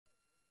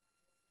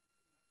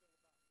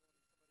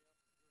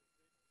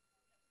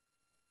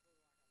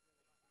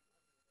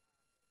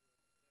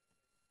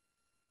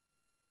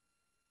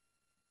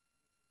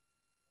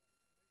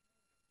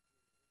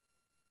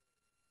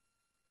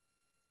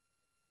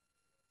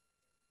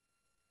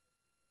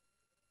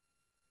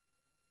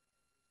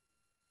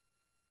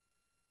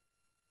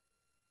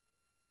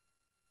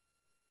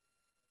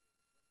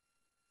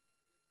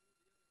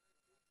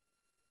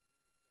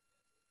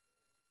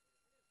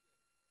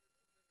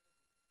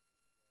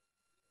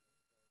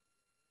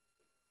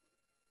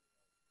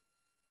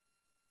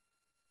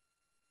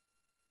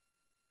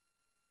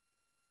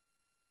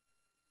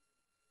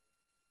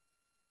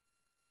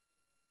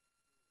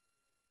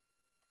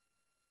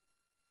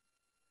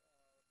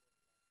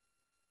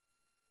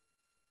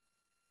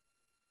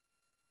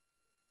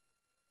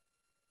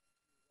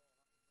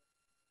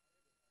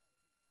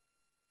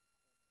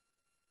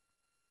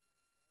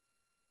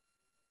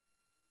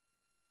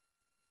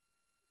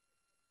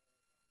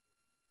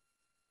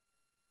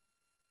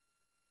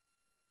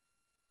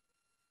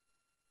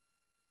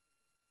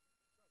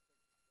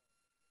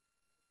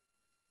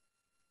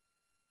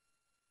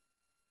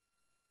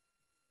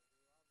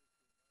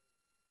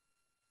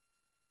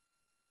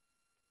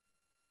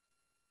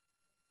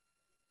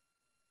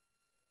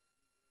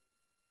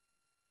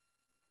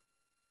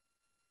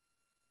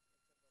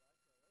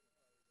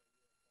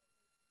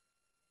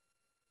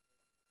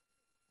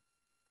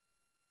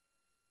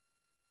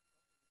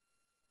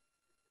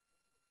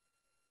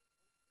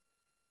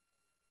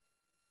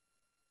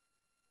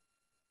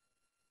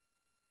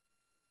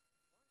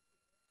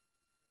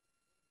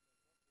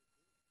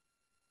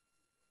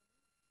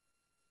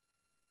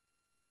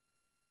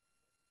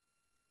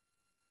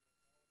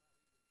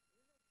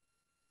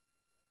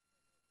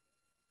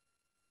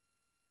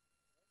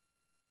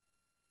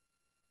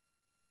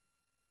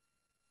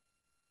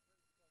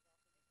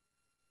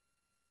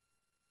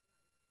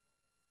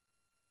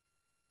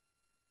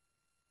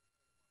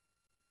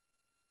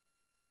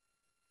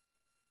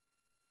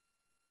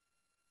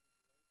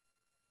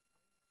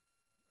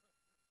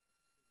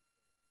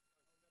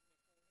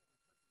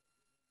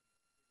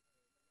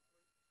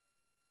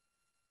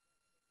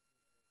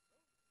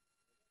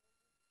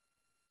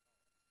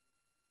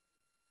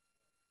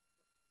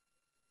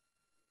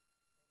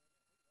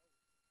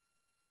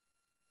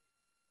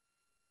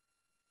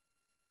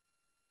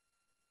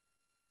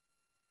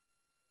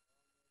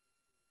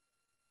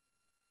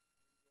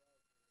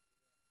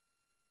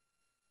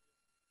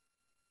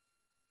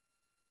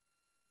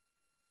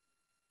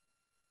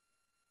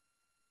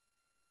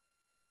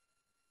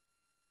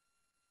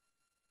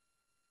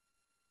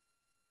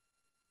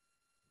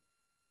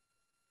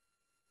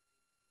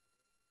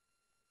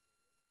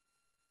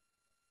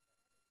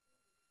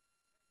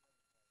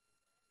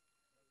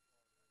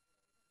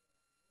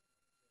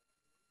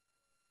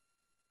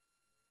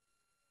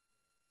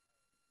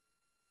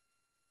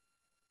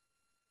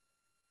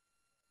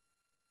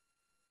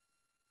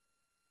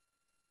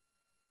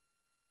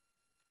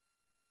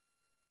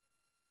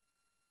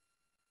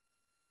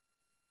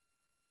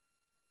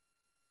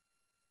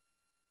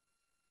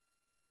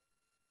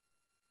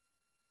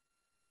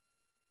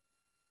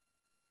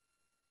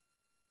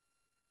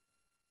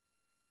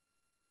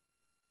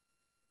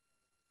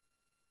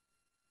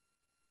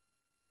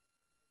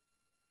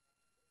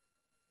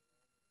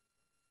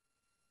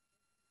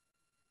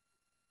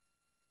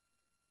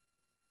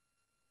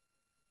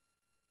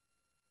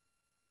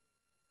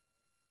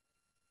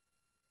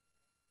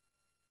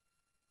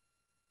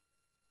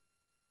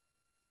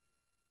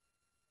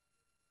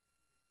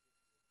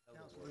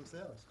for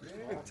themselves.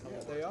 Yeah,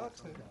 they ought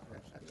to.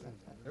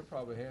 They're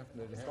probably having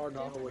to. Hard to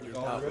know what you're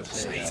talking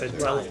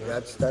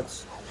about.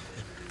 That's.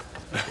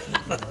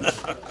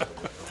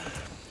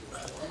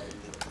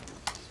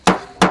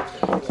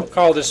 We'll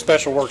call this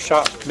special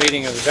workshop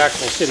meeting of the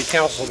Jacksonville City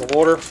Council to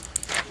order.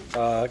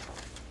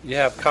 You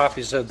have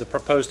copies of the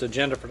proposed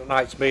agenda for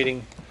tonight's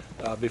meeting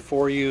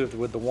before you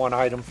with the one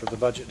item for the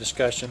budget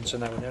discussions,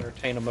 and I would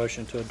entertain a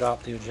motion to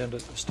adopt the agenda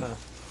at this time.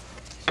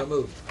 So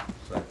moved.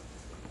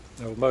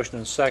 No motion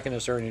and second.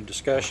 Is there any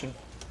discussion?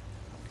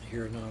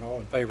 Hearing none, all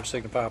in favor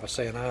signify by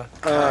saying aye.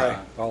 Aye.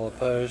 All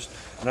opposed.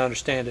 And I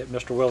understand that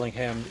Mr.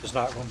 Willingham is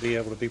not going to be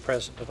able to be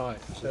present tonight.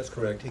 That's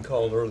correct. He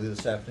called early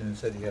this afternoon and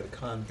said he had a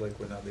conflict,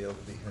 would not be able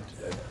to be here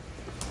today.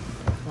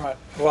 All right.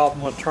 Well, I'm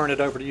going to turn it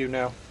over to you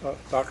now,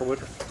 Dr.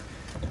 Woodruff.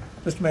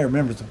 Mr. Mayor,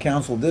 members of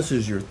council, this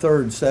is your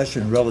third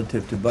session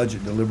relative to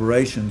budget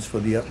deliberations for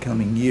the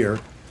upcoming year.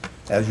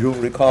 As you'll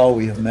recall,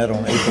 we have met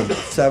on April the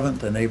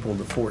 7th and April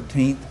the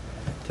 14th.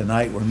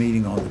 Tonight we're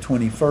meeting on the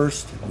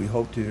 21st. We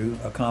hope to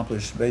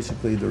accomplish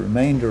basically the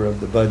remainder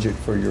of the budget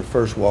for your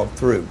first walk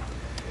through.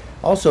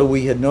 Also,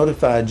 we had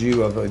notified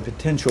you of a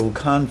potential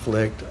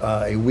conflict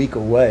a week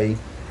away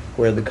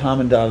where the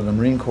Commandant of the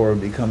Marine Corps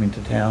will be coming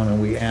to town,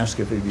 and we asked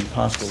if it would be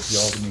possible for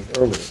y'all to meet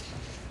earlier.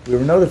 We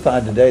were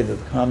notified today that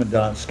the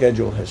Commandant's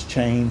schedule has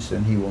changed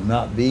and he will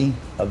not be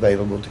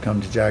available to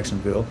come to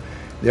Jacksonville.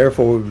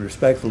 Therefore, we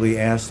respectfully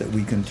ask that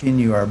we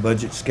continue our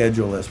budget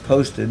schedule as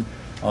posted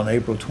on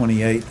April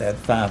 28th at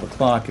 5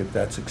 o'clock, if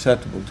that's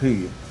acceptable to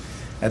you.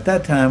 At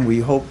that time, we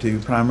hope to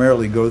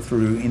primarily go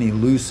through any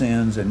loose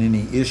ends and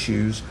any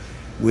issues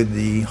with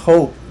the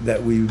hope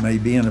that we may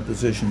be in a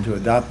position to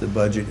adopt the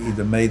budget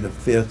either May the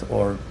 5th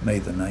or May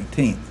the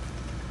 19th.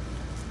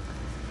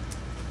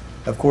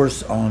 Of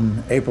course,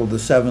 on April the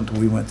 7th,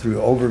 we went through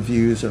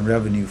overviews and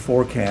revenue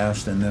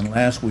forecast, and then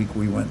last week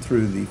we went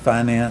through the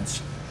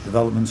finance,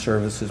 development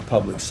services,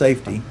 public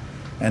safety.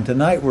 And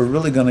tonight we're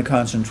really going to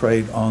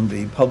concentrate on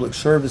the public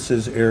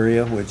services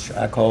area, which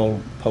I call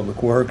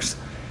public works,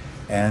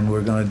 and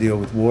we're going to deal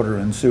with water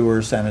and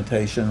sewer,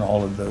 sanitation,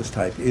 all of those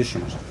type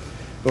issues.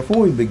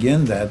 Before we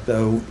begin that,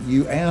 though,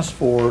 you asked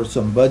for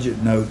some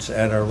budget notes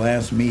at our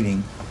last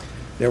meeting.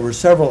 There were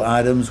several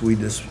items. We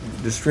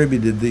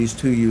distributed these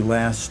to you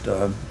last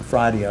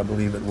Friday, I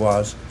believe it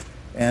was.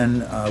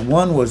 And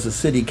one was the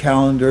city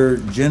calendar,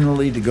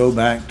 generally to go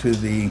back to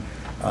the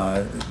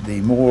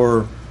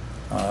more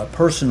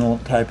personal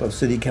type of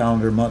city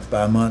calendar month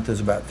by month is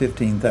about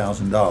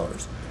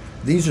 $15,000.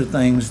 These are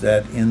things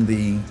that in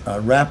the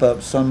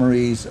wrap-up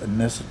summaries,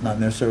 not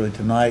necessarily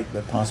tonight,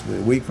 but possibly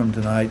a week from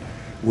tonight,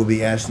 we'll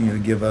be asking you to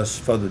give us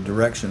further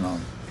direction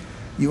on.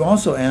 You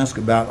also ask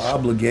about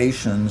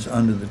obligations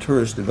under the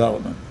tourist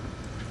development.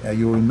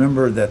 You'll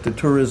remember that the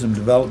tourism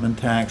development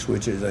tax,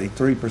 which is a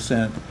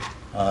 3%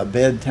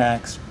 bed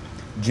tax,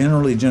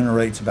 generally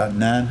generates about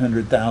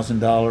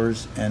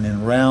 $900,000, and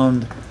in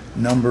round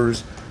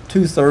numbers,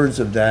 2/3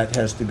 of that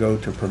has to go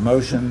to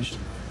promotions.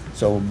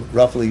 So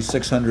roughly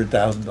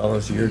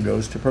 $600,000 a year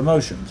goes to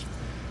promotions.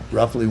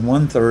 Roughly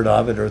 1/3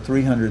 of it, or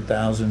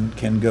 $300,000,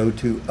 can go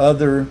to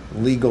other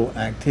legal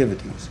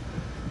activities.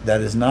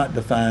 That is not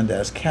defined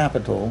as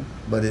capital,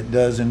 but it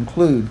does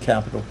include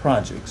capital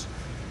projects.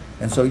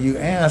 And so you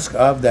ask,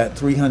 of that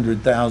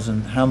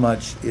 $300,000, how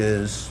much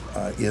is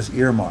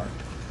earmarked?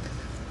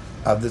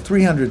 Of the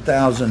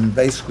 $300,000,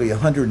 basically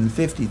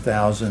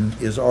 $150,000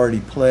 is already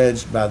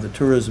pledged by the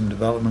Tourism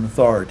Development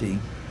Authority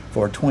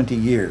for 20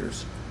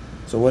 years.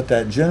 So what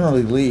that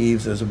generally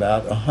leaves is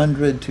about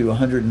 $100,000 to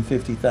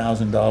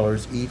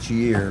 $150,000 each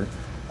year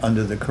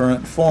under the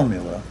current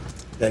formula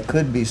that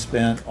could be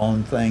spent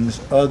on things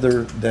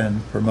other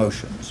than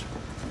promotions.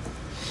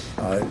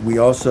 We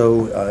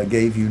also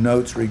gave you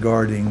notes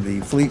regarding the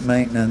fleet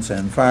maintenance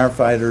and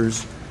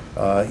firefighters.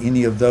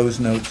 Any of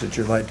those notes that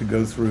you'd like to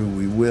go through,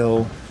 we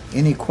will.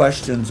 Any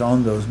questions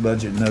on those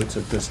budget notes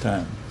at this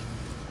time?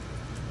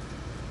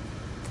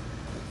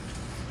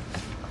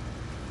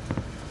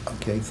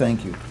 Okay,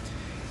 thank you.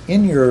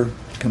 In your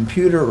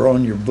computer or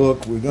on your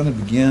book, we're going to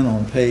begin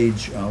on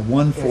page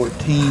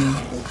 114,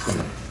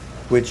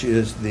 which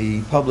is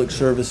the Public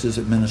Services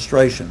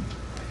Administration.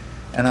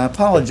 And I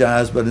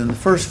apologize, but in the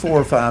first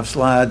 4 or 5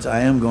 slides, I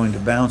am going to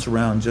bounce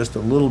around just a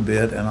little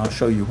bit, and I'll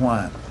show you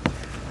why.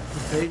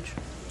 Page?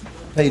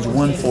 Page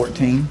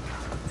 114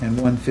 and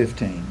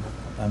 115.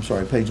 I'm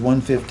sorry, page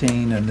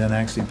 115 and then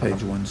actually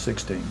page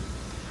 116.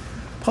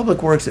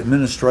 Public Works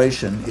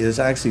Administration is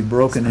actually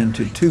broken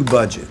into 2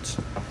 budgets.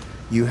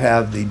 You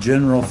have the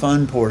general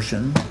fund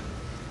portion,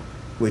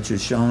 which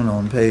is shown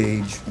on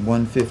page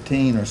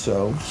 115 or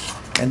so,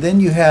 and then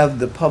you have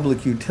the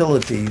Public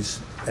Utilities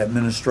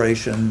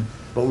Administration,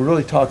 but we're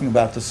really talking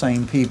about the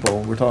same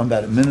people. We're talking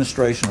about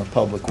Administration of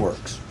Public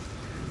Works.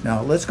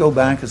 Now let's go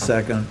back a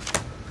second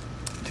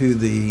to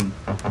the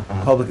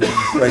Public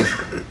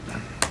Administration.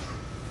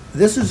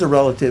 This is a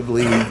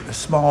relatively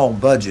small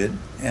budget,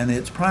 and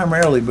it's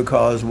primarily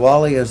because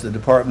Wally, as the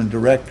department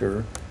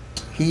director,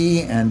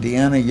 he and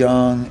Deanna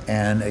Young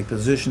and a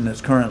position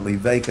that's currently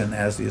vacant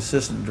as the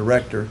assistant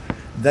director,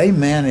 they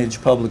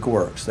manage public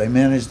works. They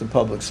manage the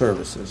public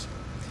services.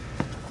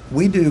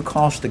 We do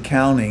cost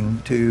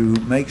accounting to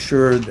make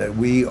sure that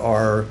we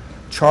are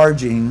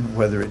charging,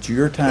 whether it's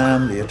your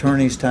time, the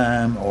attorney's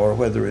time, or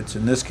whether it's,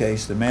 in this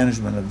case, the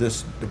management of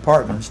this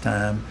department's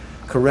time,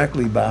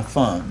 correctly by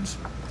funds.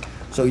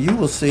 So you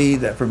will see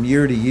that from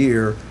year to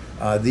year,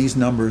 these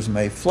numbers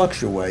may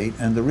fluctuate,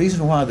 and the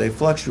reason why they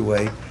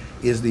fluctuate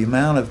is the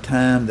amount of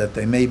time that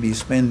they may be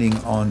spending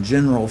on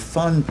general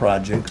fund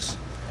projects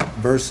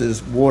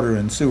versus water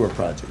and sewer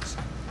projects.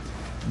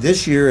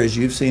 This year, as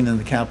you've seen in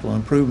the capital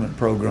improvement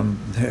program,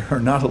 there are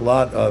not a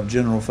lot of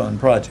general fund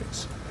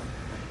projects.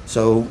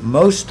 So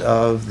most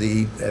of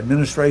the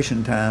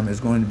administration time is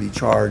going to be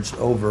charged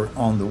over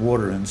on the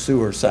water and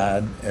sewer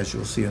side, as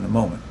you'll see in a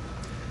moment.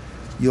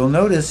 You'll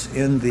notice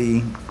in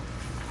the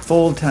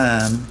full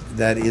time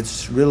that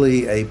it's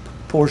really a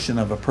portion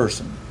of a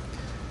person.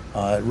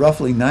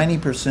 Roughly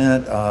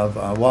 90%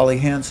 of Wally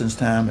Hansen's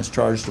time is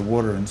charged to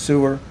water and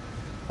sewer.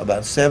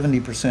 About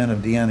 70% of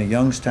Deanna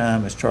Young's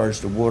time is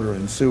charged to water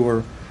and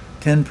sewer.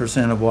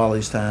 10% of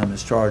Wally's time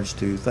is charged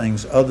to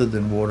things other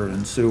than water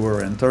and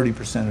sewer, and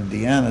 30% of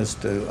Deanna's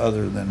to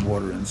other than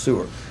water and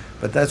sewer.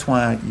 But that's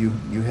why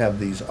you have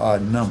these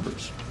odd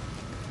numbers.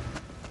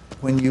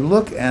 When you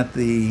look at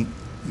the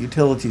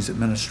utilities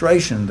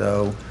administration,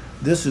 though,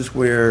 this is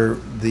where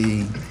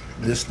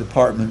this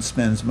department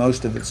spends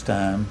most of its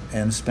time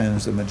and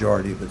spends the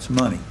majority of its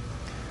money.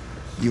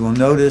 You will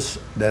notice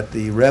that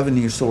the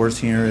revenue source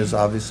here is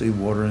obviously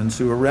water and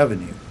sewer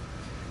revenue.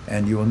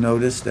 And you will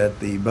notice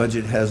that the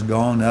budget has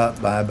gone up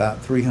by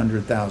about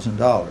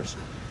 $300,000.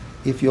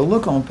 If you'll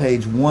look on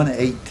page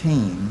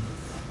 118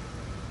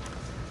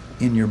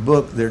 in your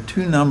book, there are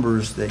two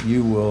numbers that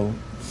you will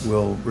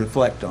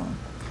reflect on.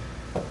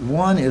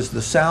 One is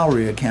the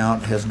salary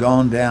account has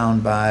gone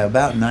down by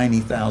about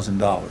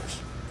 $90,000.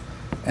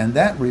 And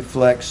that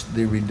reflects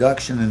the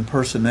reduction in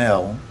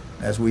personnel,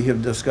 as we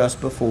have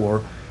discussed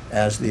before.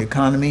 As the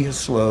economy has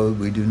slowed,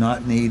 we do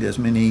not need as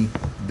many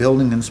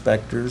building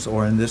inspectors,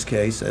 or in this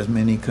case, as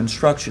many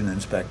construction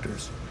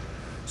inspectors.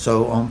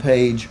 So on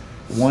page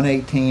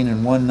 118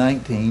 and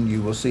 119,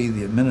 you will see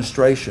the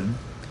administration,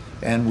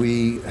 and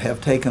we have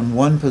taken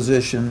one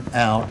position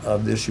out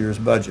of this year's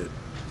budget.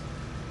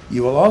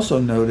 You will also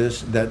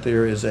notice that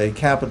there is a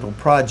capital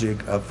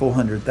project of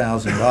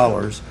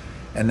 $400,000,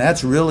 and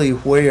that's really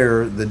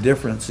where the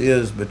difference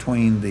is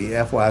between the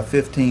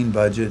FY15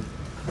 budget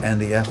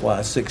and the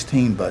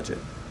FY16 budget.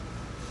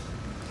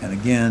 And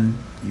again,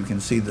 you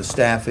can see the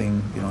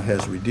staffing,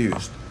 has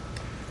reduced.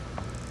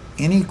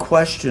 Any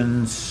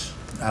questions?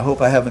 I hope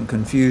I haven't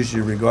confused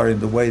you regarding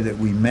the way that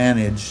we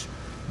manage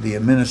the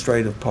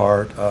administrative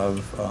part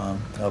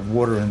of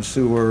water and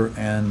sewer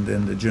and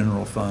then the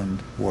general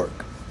fund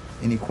work.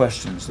 Any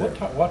questions there?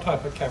 What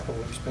type of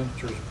capital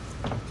expenditures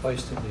are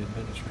placed in the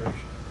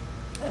administration?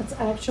 That's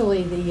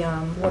actually the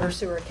water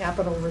sewer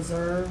capital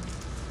reserve.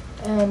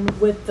 And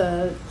with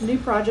the new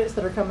projects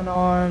that are coming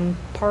on,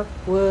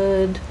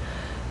 Parkwood,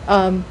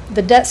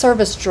 the debt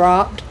service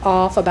dropped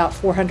off about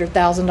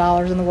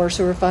 $400,000 in the water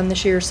sewer fund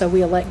this year, so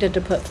we elected to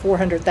put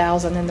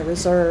 $400,000 in the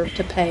reserve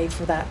to pay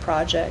for that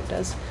project.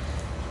 As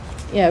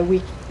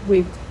we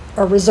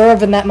are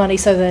reserving that money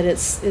so that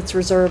it's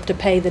reserved to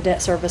pay the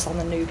debt service on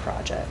the new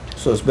project.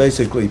 So it's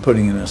basically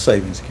putting in a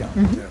savings account.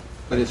 Mm-hmm. Yeah.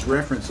 But it's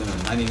referenced in a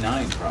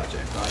 99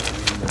 project, right?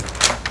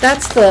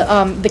 That's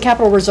the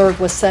capital reserve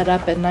was set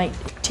up in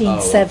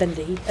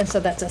 1970, and so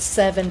that's a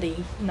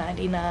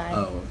 70-99,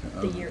 okay.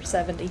 the year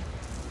 70.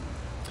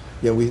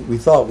 Yeah, we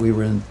thought we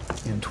were in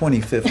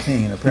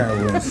 2015.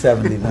 Apparently we're in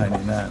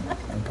 70-99.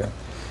 Okay.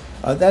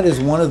 That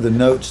is one of the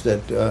notes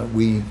that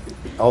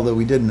although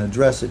we didn't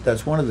address it,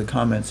 that's one of the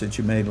comments that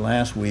you made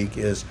last week,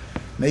 is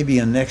maybe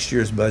in next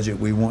year's budget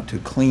we want to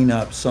clean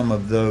up some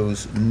of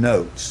those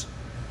notes.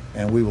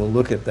 And we will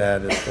look at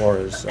that as far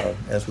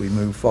as we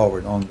move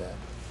forward on that.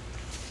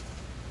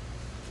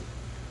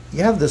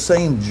 You have the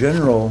same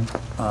general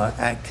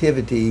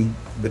activity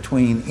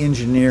between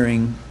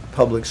engineering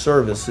public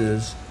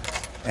services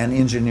and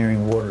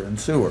engineering water and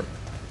sewer.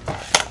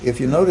 If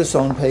you notice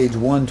on page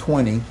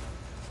 120,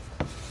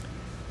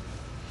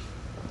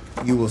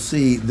 you will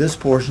see this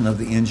portion of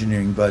the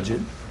engineering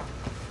budget,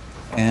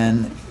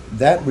 and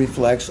that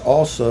reflects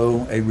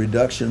also a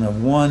reduction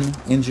of one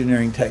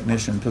engineering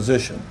technician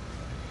position.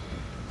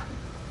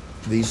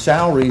 The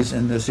salaries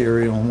in this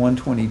area on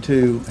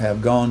 122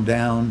 have gone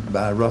down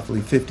by roughly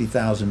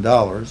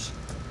 $50,000.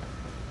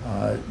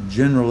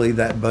 Generally,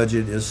 that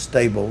budget is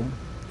stable,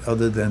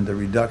 other than the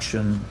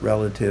reduction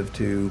relative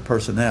to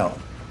personnel.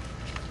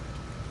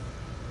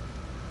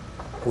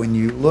 When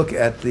you look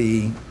at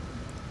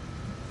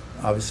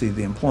obviously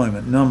the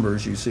employment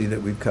numbers, you see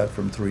that we've cut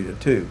from 3 to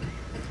 2.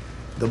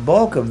 The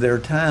bulk of their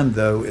time,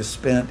 though, is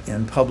spent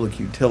in public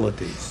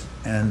utilities.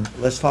 And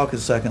let's talk a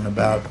second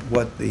about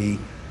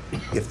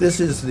if this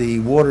is the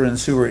water and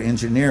sewer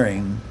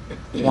engineering,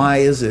 why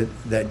is it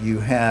that you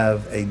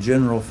have a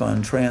general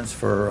fund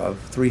transfer of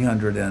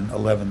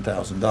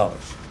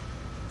 $311,000?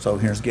 So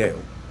here's Gail.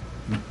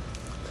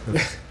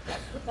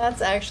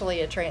 That's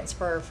actually a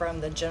transfer from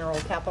the general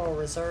capital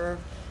reserve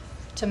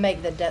to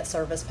make the debt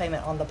service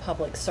payment on the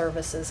public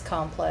services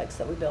complex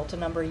that we built a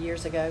number of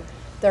years ago.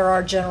 There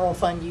are general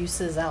fund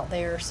uses out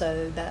there,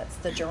 so that's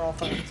the general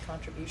fund's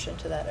contribution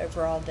to that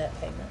overall debt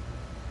payment.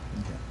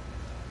 Okay.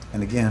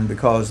 And again,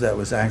 because that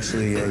was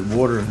actually a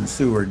water and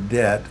sewer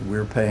debt,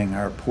 we're paying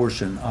our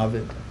portion of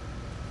it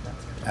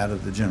out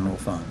of the general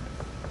fund.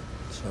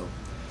 So,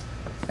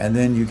 and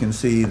then you can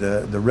see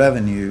the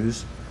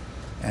revenues,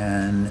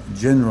 and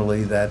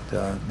generally that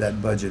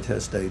budget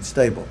has stayed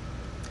stable.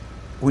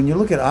 When you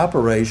look at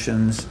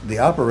operations, the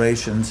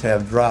operations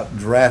have dropped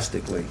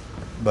drastically,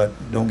 but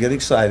don't get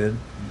excited.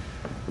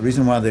 The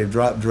reason why they've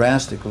dropped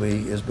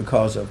drastically is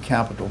because of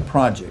capital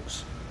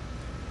projects.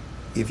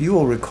 If you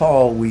will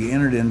recall, we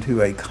entered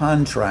into a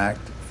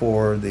contract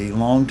for the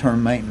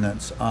long-term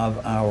maintenance of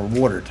our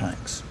water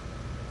tanks.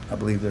 I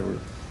believe there were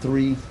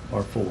 3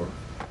 or 4?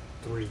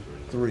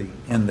 Three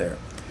in there.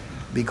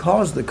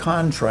 Because the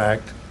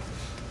contract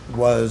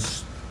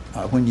was,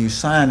 when you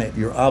sign it,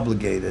 you're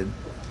obligated,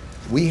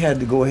 we had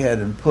to go ahead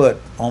and put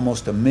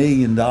almost $1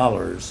 million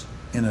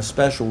in a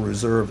special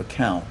reserve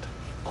account.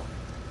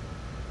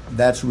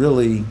 That's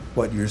really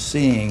what you're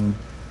seeing,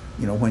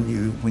 you know, when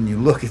you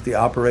look at the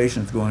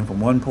operations going from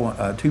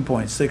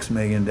 2.6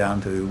 million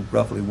down to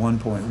roughly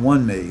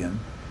 1.1 million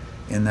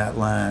in that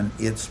line.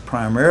 It's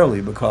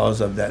primarily because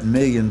of that $1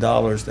 million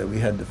that we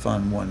had to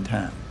fund one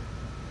time.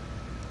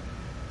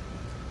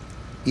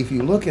 If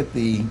you look at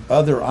the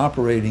other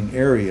operating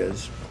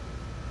areas,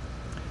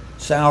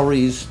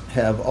 salaries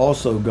have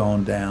also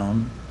gone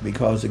down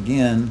because,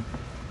 again,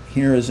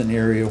 here is an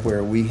area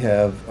where we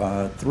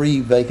have 3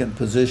 vacant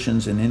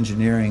positions in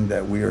engineering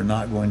that we are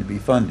not going to be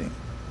funding.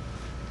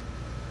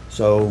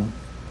 So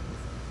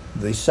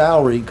the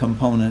salary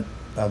component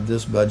of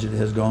this budget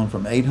has gone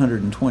from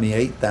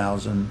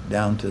 $828,000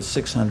 down to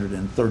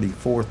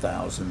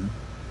 $634,000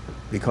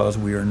 because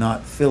we are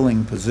not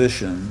filling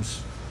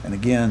positions. And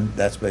again,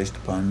 that's based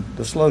upon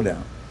the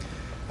slowdown.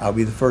 I'll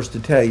be the first to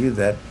tell you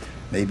that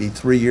maybe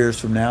 3 years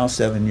from now,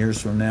 7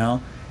 years from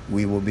now,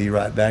 we will be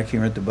right back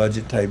here at the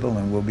budget table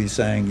and we'll be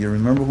saying, you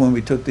remember when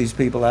we took these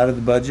people out of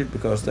the budget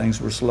because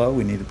things were slow?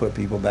 We need to put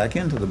people back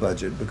into the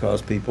budget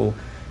because people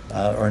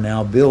are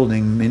now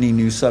building many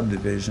new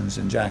subdivisions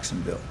in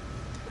Jacksonville.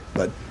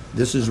 But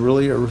this is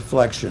really a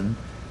reflection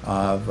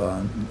of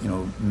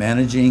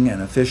managing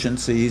and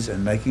efficiencies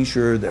and making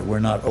sure that we're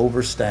not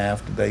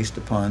overstaffed based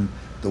upon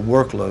the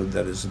workload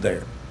that is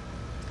there.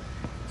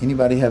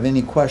 Anybody have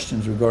any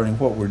questions regarding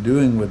what we're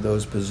doing with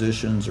those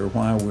positions or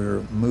why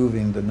we're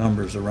moving the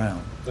numbers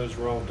around? Those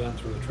were all done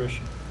through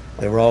attrition.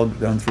 They were all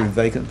done through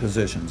vacant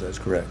positions, that's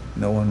correct.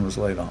 No one was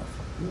laid off.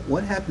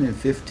 What happened in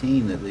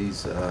 15 that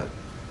these, that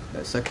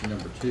section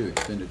number 2,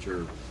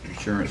 expenditure,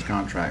 insurance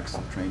contracts,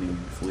 training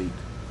and fleet?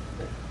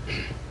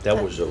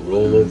 That was a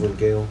rollover,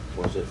 Gail,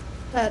 was it?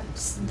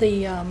 That's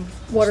the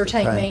water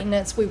tank tank.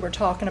 maintenance we were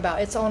talking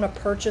about. It's on a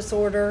purchase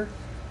order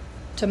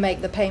to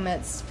make the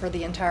payments for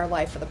the entire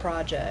life of the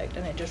project,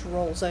 and it just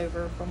rolls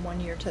over from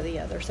one year to the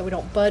other. So we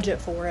don't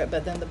budget for it,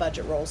 but then the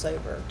budget rolls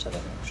over to the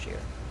next year.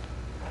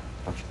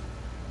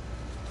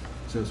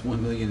 So it's 1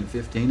 million in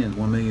 15 and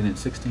 1 million in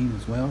 16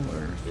 as well,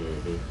 or?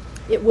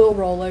 It will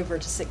roll over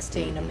to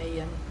 16, a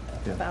million,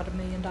 Yeah. about $1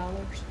 million.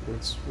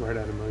 It's right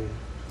at $1 million.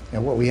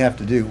 And what we have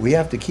to do, we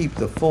have to keep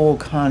the full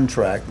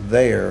contract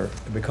there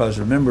because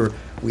remember,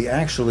 we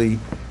actually,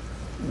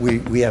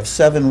 we have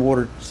 7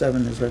 water,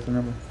 7, is that the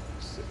number?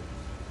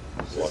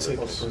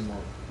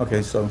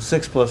 Okay, so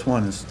 6 plus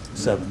 1 is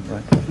 7,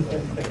 right?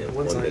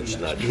 One that's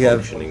not We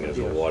have- functioning as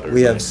a water.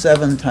 We have tank.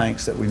 7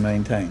 tanks that we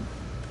maintain.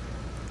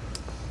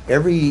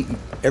 Every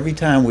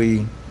time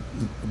we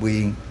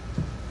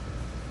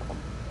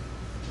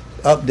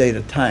update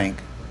a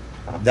tank,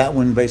 that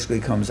one basically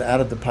comes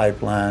out of the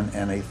pipeline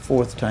and a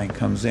 4th tank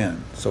comes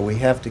in. So we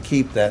have to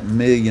keep that $1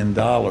 million.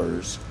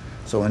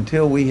 So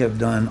until we have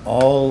done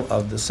all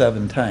of the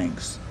 7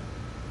 tanks,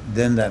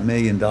 then that $1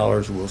 million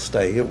will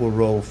stay. It will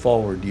roll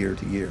forward year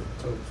to year.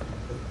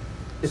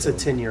 It's a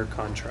 10-year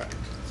contract.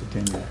 It's a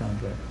 10-year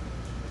contract.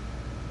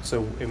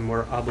 So, and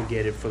we're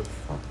obligated for the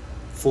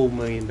full $1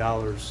 million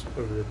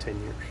over the 10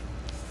 years.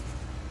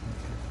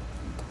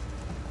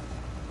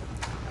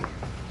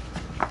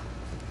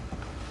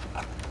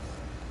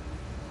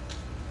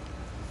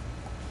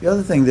 The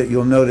other thing that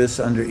you'll notice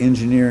under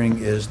engineering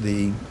is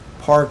the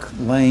Park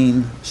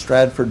Lane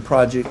Stratford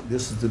project.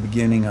 This is the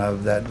beginning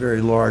of that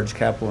very large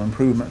capital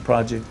improvement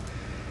project.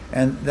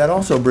 And that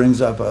also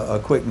brings up a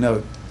quick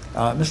note.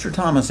 Mr.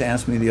 Thomas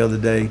asked me the other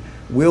day,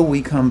 will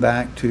we come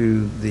back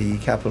to the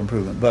capital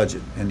improvement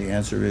budget? And the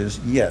answer is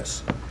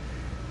yes.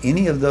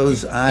 Any of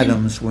those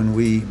items,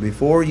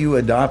 before you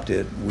adopt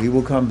it, we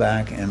will come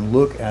back and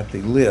look at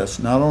the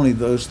list, not only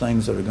those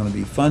things that are going to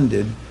be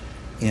funded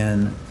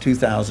in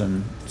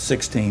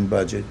 2016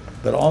 budget,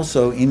 but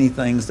also any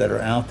things that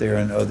are out there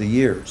in other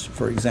years.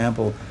 For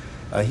example,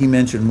 he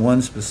mentioned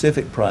one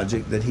specific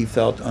project that he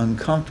felt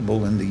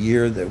uncomfortable in the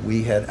year that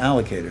we had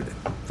allocated it.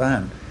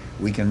 Fine,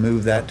 we can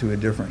move that to a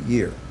different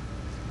year.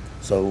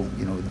 So,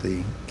 you know,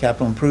 the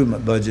capital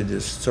improvement budget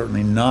is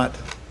certainly not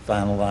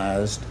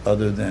finalized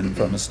other than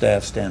from a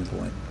staff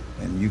standpoint.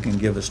 And you can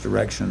give us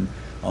direction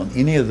on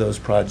any of those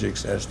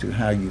projects as to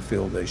how you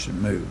feel they should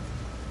move.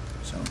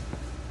 So.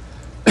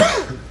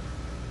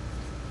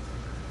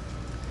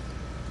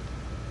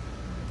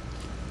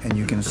 And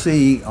you can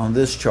see on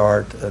this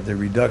chart the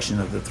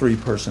reduction of the 3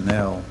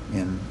 personnel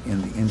in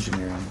the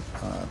engineering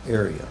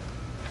area.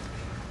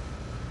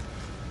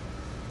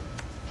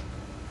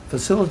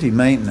 Facility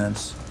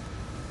maintenance,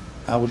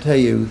 I will tell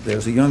you,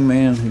 there's a young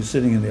man who's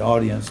sitting in the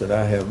audience that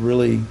I have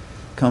really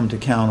come to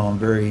count on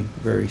very,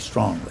 very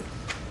strongly,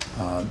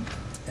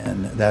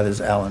 and that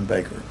is Alan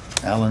Baker.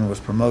 Alan was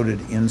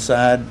promoted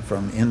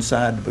from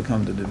inside to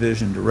become the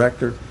division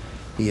director.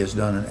 He has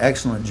done an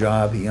excellent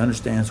job. He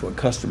understands what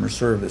customer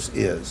service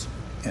is,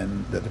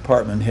 and the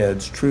department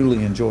heads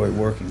truly enjoy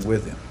working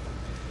with him.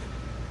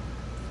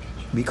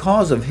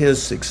 Because of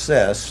his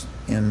success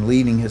in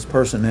leading his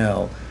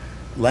personnel,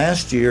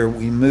 last year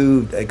we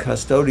moved a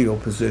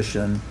custodial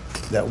position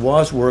that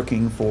was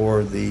working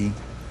for the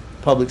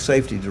public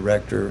safety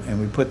director,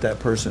 and we put that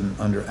person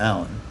under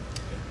Alan.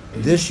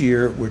 This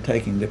year we're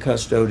taking the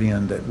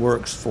custodian that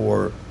works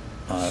for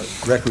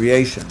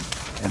recreation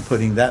and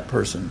putting that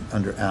person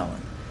under Alan.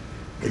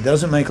 It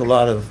doesn't make a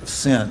lot of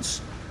sense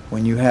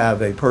when you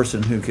have a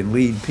person who can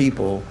lead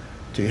people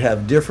to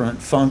have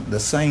the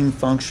same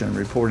function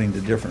reporting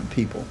to different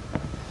people.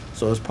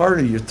 So as part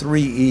of your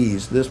 3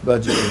 E's, this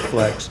budget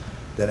reflects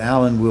that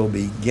Alan will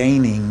be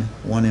gaining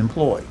 1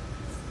 employee.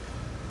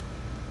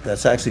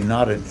 That's actually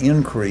not an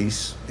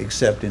increase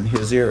except in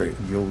his area.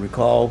 You'll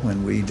recall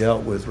when we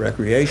dealt with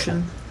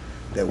recreation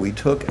that we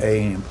took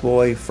an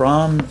employee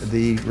from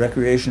the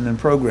recreation and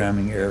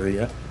programming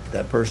area.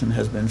 That person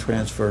has been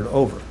transferred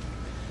over.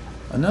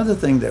 Another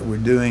thing that we're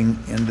doing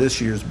in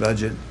this year's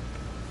budget,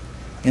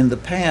 in the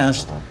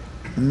past,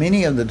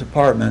 many of the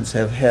departments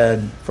have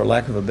had, for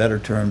lack of a better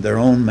term, their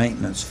own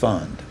maintenance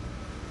fund.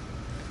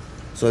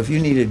 So if you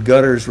needed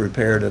gutters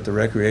repaired at the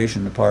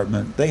recreation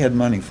department, they had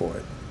money for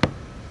it.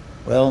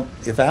 Well,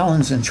 if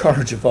Alan's in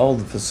charge of all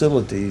the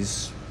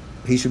facilities,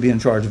 he should be in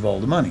charge of all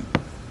the money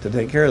to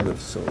take care of the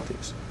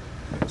facilities.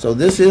 So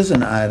this is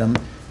an item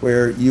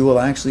where you will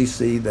actually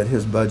see that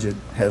his budget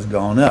has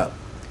gone up.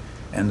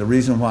 And the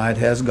reason why it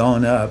has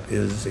gone up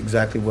is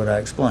exactly what I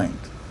explained.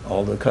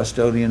 All the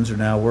custodians are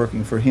now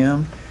working for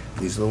him.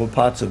 These little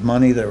pots of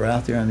money that were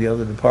out there in the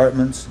other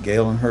departments,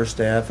 Gail and her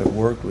staff have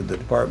worked with the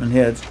department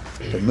heads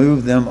to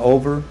move them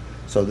over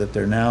so that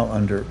they're now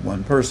under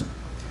 1 person.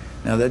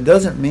 Now that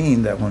doesn't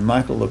mean that when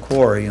Michael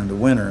LaQuarrie in the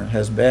winter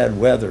has bad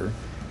weather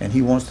and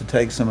he wants to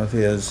take some of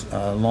his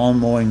lawn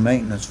mowing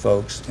maintenance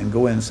folks and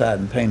go inside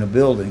and paint a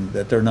building,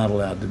 that they're not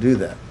allowed to do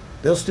that.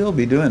 They'll still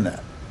be doing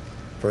that.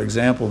 For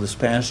example, this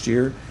past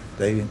year,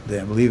 I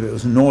believe it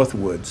was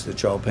Northwoods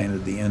that y'all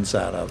painted the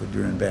inside of it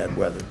during bad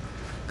weather.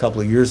 A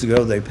couple of years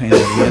ago, they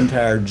painted the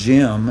entire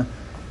gym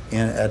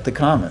at the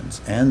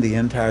Commons and the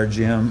entire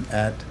gym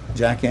at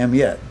Jack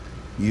Amyette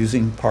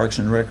using Parks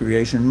and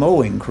Recreation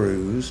mowing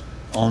crews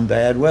on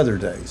bad weather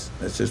days.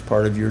 That's just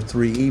part of your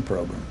 3E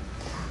program.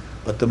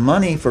 But the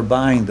money for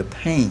buying the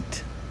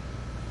paint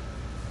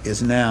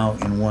is now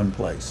in 1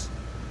 place.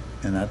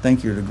 And I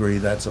think you'd agree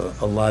that's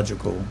a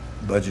logical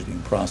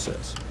budgeting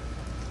process.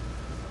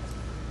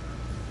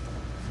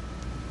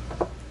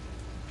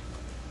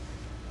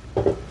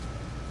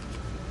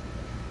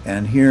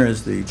 And here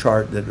is the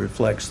chart that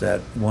reflects that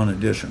 1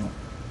 additional.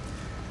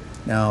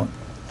 Now,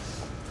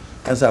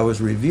 as I was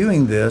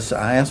reviewing this,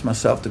 I asked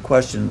myself the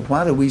question,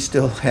 why do we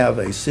still have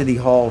a City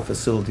Hall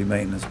facility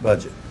maintenance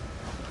budget?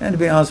 And to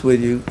be honest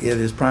with you, it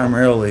is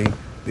primarily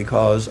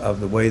because of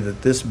the way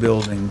that this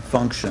building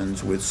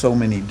functions with so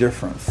many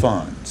different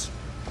funds.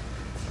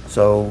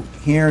 So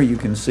here you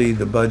can see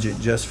the budget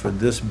just for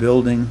this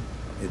building.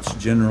 It's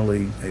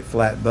generally a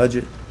flat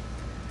budget.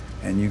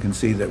 And you can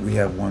see that we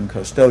have 1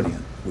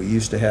 custodian. We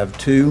used to have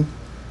 2,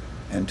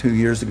 and 2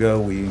 years ago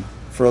we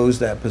froze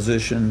that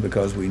position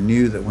because we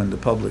knew that when the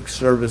public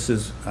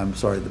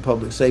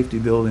safety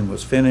building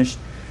was finished,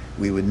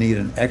 we would need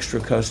an extra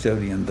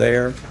custodian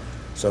there.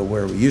 So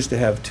where we used to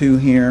have 2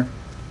 here,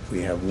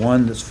 we have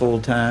 1 that's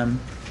full-time.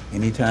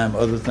 Anytime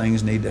other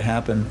things need to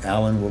happen,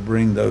 Alan will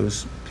bring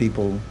those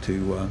people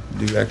to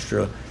do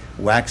extra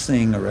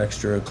waxing or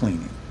extra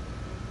cleaning.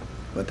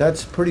 But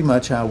that's pretty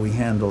much how we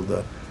handle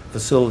the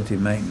facility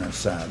maintenance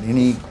side.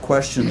 Any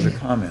questions or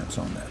comments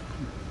on that?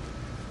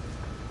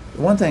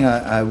 The one thing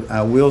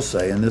I will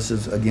say, and this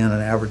is again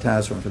an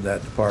advertisement for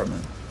that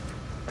department,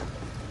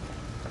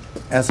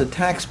 as a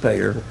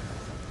taxpayer,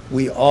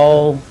 we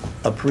all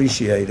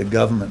appreciate a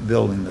government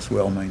building that's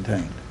well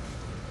maintained.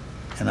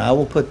 And I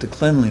will put the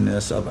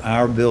cleanliness of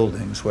our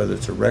buildings, whether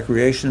it's a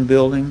recreation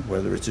building,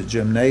 whether it's a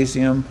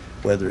gymnasium,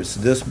 whether it's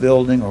this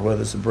building, or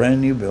whether it's a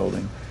brand new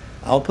building,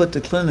 I'll put the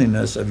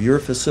cleanliness of your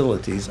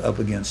facilities up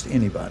against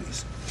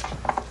anybody's.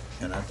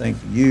 And I think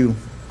you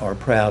are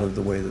proud of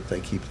the way that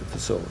they keep the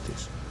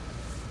facilities.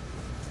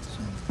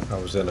 I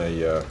was in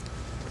a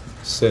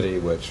city,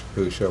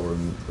 who shall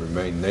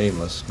remain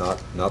nameless, not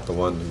the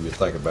one who you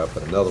think about,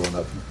 but another one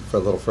up a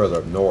little further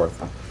up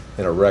north,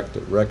 in a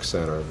rec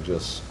center,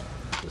 just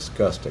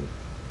disgusting.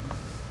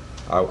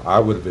 I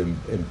would have been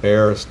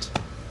embarrassed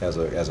as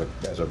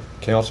a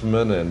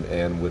councilman,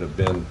 and would have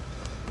been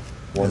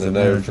wanting to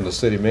know from the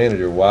city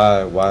manager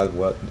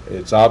what.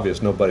 It's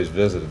obvious nobody's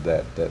visited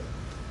that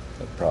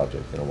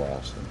project in a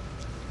while.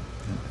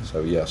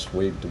 So yes,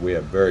 we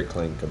have very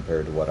clean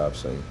compared to what I've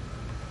seen.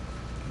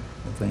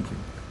 Well, thank you.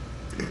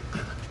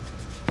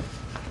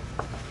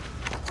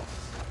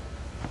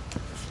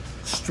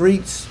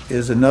 Streets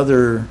is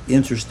another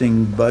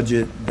interesting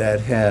budget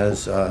that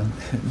has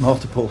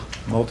multiple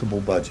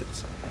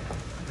budgets.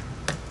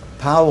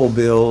 Powell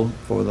bill,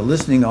 for the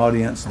listening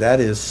audience, that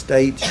is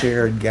state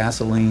shared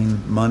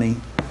gasoline money.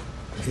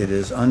 It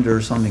is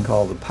under something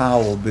called the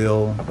Powell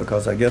bill,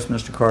 because I guess,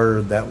 Mr.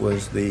 Carter, that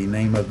was the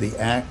name of the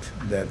act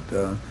that,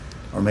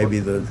 or maybe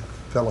the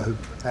fellow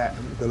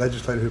the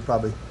legislator who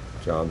probably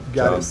John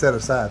it set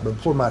aside, but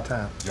before my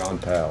time. John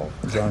Powell.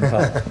 John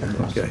Powell.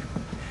 Okay.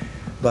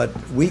 But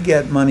we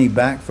get money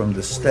back from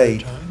the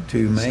state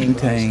to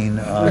maintain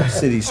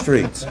city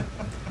streets.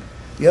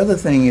 The other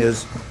thing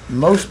is,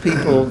 most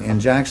people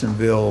in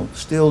Jacksonville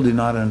still do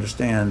not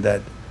understand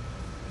that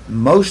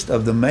most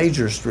of the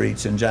major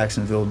streets in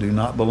Jacksonville do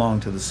not belong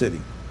to the city.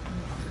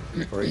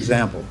 For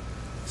example,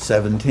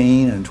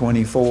 17 and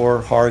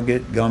 24,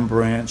 Hargett, Gum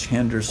Branch,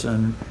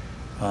 Henderson,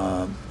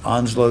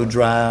 Onslow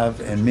Drive,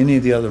 and many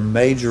of the other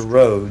major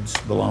roads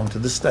belong to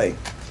the state.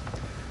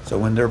 So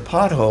when there are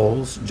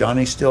potholes,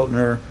 Johnny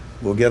Stiltner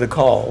will get a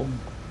call.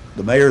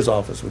 The mayor's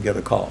office will get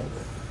a call.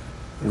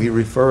 We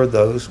refer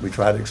those, we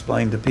try to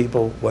explain to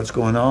people what's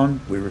going on,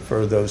 we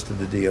refer those to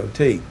the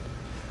DOT.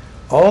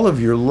 All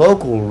of your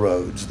local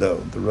roads, though,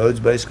 the roads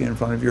basically in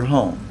front of your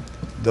home,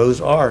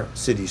 those are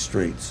city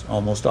streets,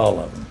 almost all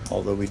of them,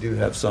 although we do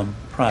have some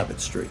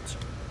private streets.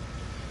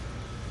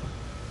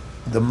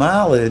 The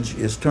mileage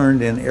is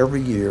turned in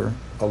every year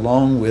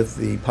along with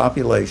the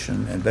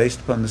population, and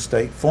based upon the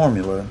state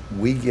formula,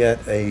 we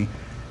get an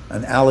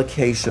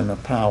allocation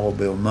of Powell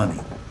bill money.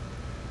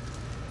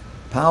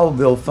 Powell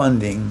bill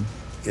funding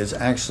is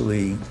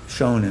actually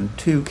shown in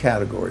two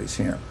categories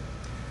here.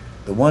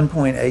 The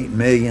 1.8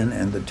 million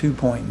and the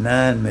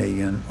 2.9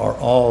 million are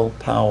all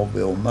Powell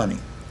bill money.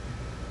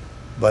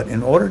 But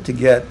in order to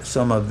get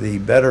some of the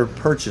better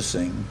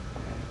purchasing,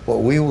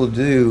 what we will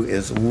do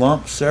is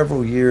lump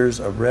several years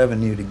of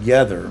revenue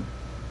together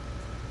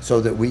so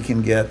that we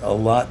can get a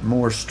lot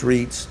more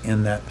streets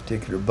in that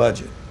particular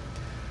budget.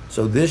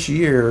 So this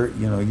year,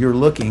 you're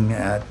looking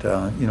at,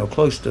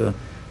 close to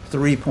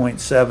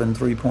 $3.7,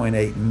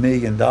 $3.8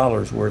 million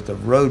worth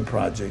of road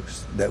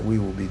projects that we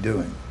will be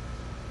doing.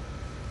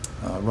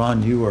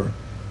 Ron, you or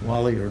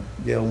Wally or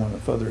Gail want to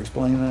further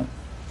explain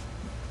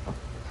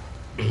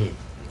that?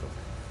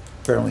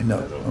 Apparently no.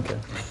 Okay.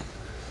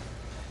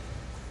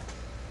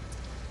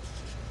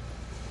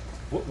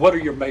 What are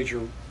your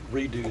major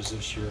redos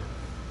this year?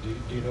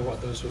 Do you know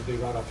what those would be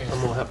right offhand?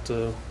 I'm gonna have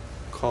to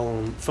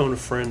phone a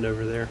friend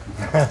over there,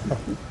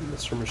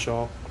 Mr.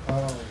 Michaud.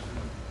 I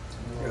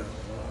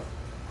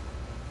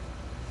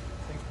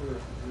think we're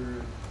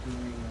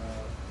doing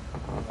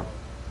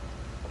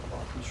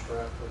Rocky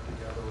Stratford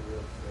together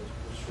with the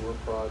sewer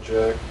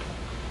project.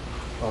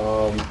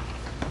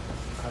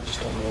 I just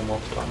don't know them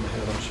off the top of my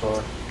head, I'm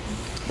sorry.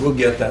 We'll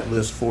get that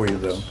list for you,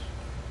 though.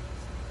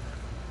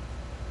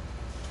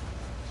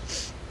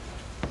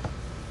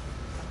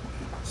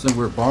 So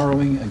we're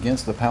borrowing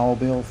against the Powell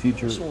bill,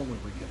 future?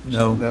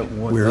 No,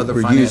 we're other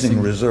using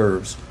financing?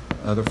 reserves.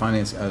 Other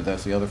finance,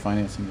 that's the other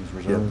financing is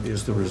reserved?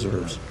 Is the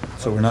reserves.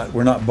 So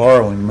we're not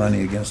borrowing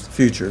money against the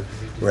future.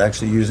 We're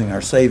actually using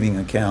our saving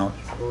account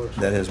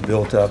that has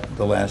built up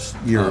the last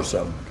year or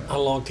so. How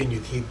long can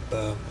you keep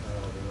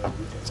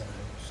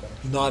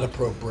not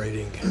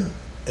appropriating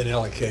an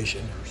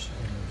allocation?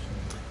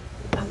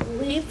 I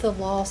believe the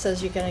law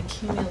says you can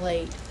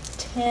accumulate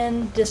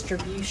 10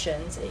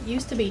 distributions. It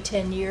used to be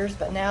 10 years,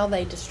 but now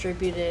they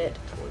distribute it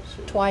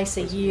twice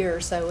a year,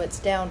 so it's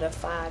down to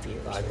 5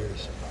 years. 5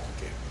 years.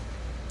 Okay.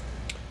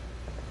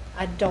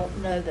 I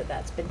don't know that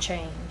that's been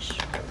changed.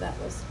 That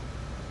was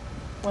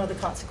one of the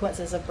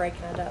consequences of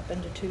breaking it up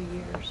into 2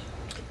 years.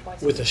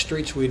 Twice With a the year.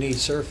 streets we need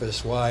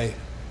surface, why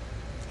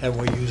haven't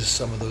we used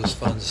some of those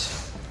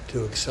funds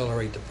to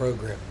accelerate the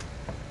program?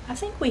 I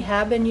think we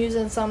have been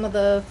using some of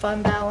the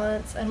fund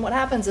balance, and what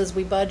happens is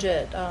we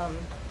budget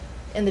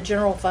in the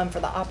general fund for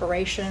the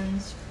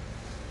operations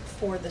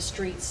for the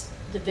streets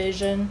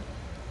division,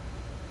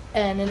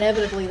 and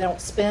inevitably they don't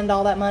spend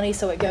all that money,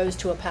 so it goes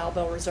to a Powell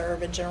bill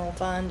reserve and general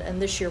fund,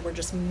 and this year we're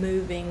just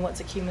moving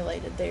what's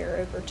accumulated there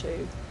over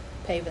to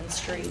paving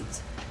streets.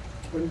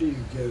 When do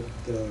you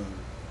get the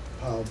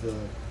Powell bill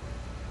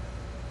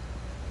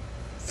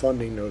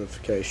funding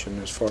notification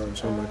as far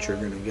as how much you're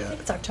going to I get? think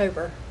it's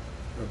October.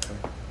 Okay.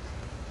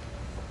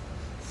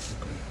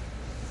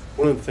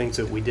 One of the things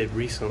that we did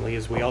recently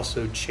is we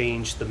also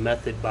changed the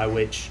method by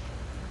which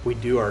we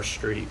do our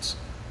streets.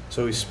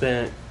 So we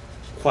spent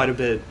quite a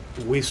bit.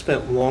 We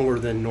spent longer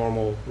than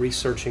normal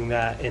researching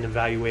that and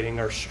evaluating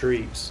our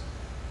streets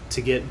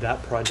to get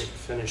that project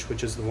finished,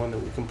 which is the one that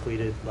we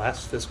completed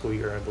last fiscal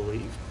year, I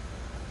believe.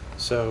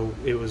 So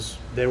we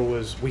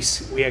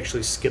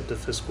actually skipped a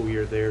fiscal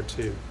year there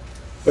too.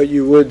 But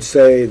you would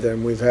say,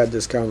 then, we've had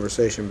this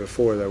conversation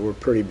before, that we're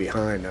pretty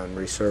behind on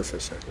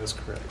resurfacing. That's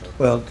correct.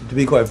 Well, to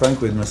be quite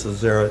frank with Mrs.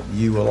 Zara,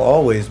 you will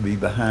always be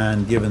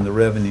behind given the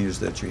revenues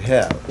that you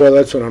have. Well,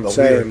 that's what I'm But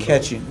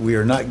saying. we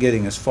are not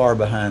getting as far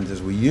behind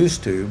as we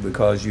used to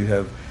because you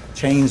have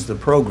changed the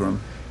program.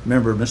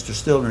 Remember, Mr.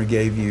 Stiltner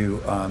gave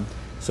you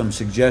some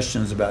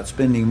suggestions about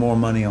spending more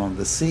money on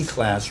the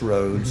C-class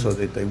roads so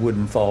that they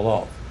wouldn't fall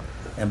off.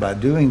 And by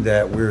doing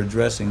that, we're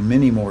addressing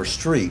many more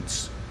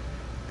streets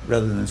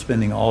rather than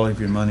spending all of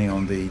your money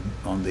on the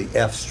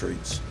F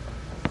streets.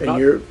 And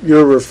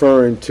you're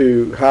referring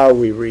to how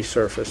we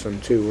resurface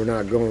them too. We're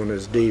not going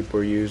as deep.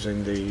 We're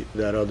using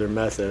that other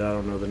method. I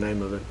don't know the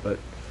name of it, but.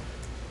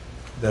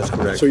 That's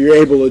correct. So you're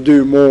able to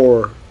do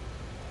more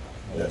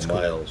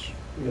Miles.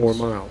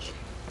 miles.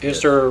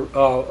 Is there,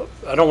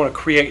 I don't want to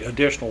create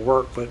additional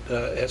work, but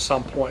at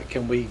some point,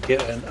 can we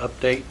get an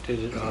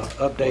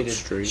updated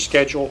street?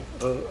 schedule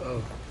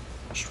of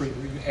street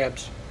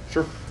rehabs?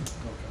 Sure.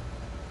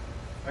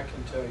 I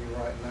can tell you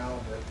right now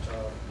that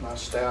my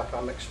staff,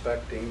 I'm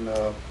expecting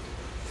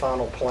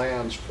final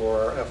plans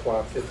for our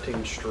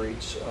FY15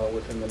 streets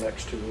within the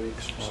next 2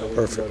 weeks, so we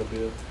can go to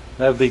bid.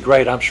 That would be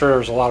great. I'm sure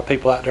there's a lot of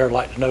people out there who'd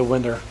like to know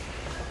when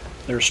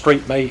their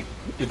street may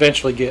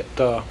eventually get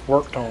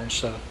worked on,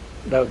 so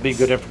that would be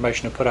good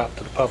information to put out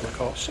to the public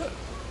also.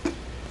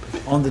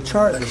 On the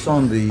chart that's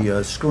on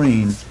the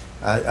screen,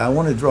 I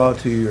want to draw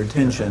to your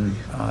attention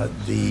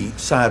the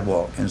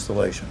sidewalk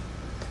installation.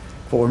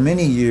 For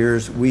many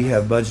years, we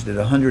have budgeted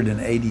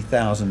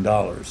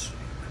 $180,000.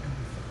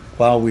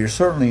 While we are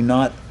certainly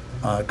not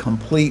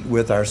complete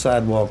with our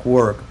sidewalk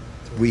work,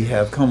 we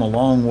have come a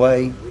long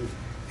way,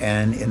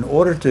 and in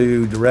order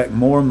to direct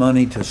more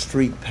money to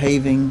street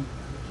paving,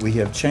 we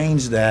have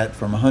changed that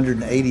from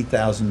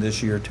 $180,000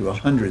 this year to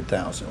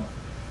 $100,000.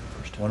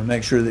 I want to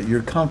make sure that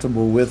you're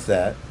comfortable with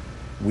that.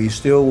 We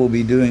still will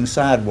be doing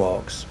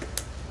sidewalks,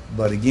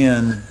 but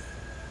again,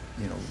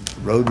 you know,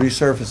 road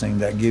resurfacing,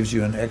 that gives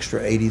you an extra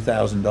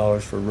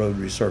 $80,000 for road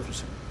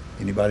resurfacing.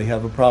 Anybody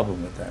have a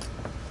problem with that?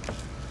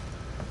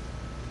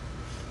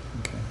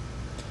 Okay.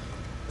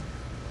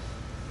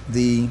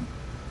 The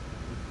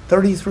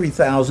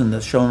 $33,000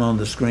 that's shown on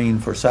the screen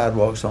for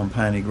sidewalks on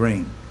Piney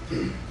Green,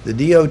 the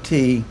DOT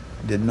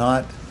did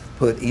not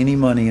put any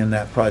money in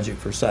that project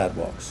for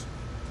sidewalks,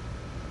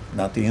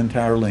 not the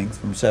entire length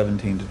from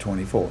 17 to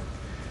 24.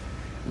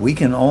 We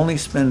can only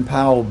spend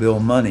Powell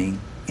bill money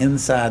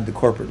inside the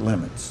corporate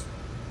limits,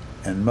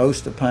 and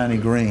most of Piney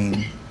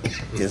Green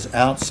is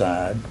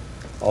outside,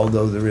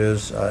 although there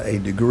is a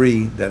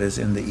degree that is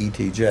in the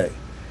ETJ.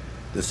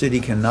 The city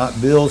cannot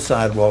build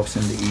sidewalks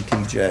in the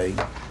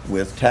ETJ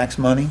with tax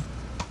money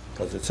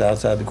because it's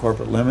outside the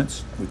corporate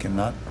limits. We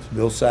cannot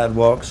build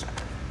sidewalks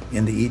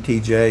in the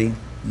ETJ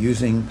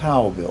using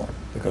Powell bill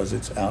because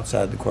it's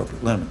outside the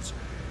corporate limits.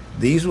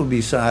 These will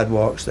be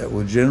sidewalks that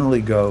will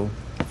generally go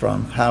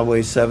from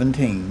Highway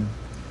 17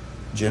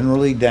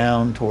 generally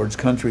down towards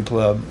Country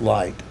Club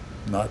Light,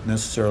 not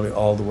necessarily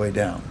all the way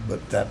down,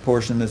 but that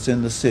portion that's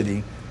in the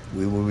city,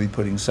 we will be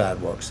putting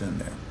sidewalks in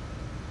there.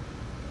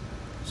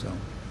 So.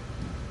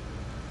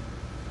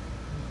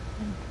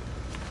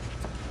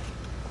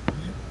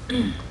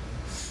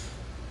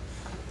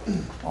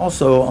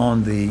 Also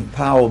on the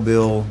Powell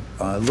bill,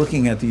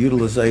 looking at the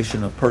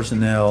utilization of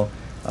personnel,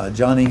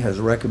 Johnny has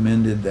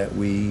recommended that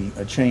we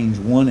change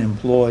one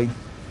employee.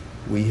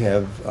 We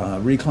have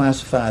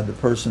reclassified the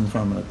person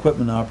from an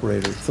equipment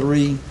operator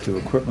 3 to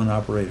equipment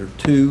operator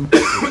 2,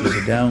 which is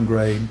a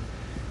downgrade,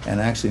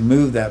 and actually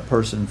moved that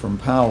person from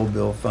Powell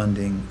bill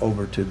funding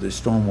over to the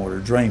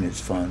stormwater drainage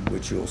fund,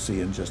 which you'll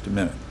see in just a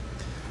minute.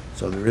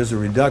 So there is a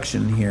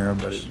reduction here,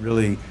 but it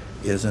really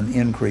is an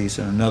increase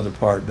in another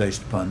part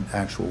based upon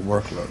actual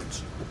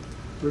workloads.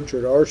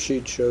 Richard, our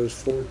sheet shows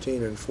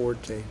 14 and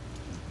 14.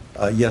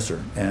 Yes,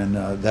 sir, and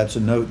that's a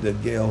note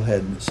that Gail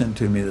had sent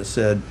to me that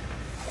said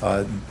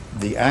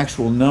the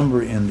actual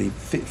number in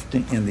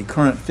the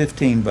current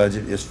 15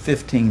 budget is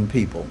 15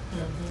 people.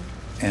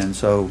 Mm-hmm. And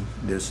so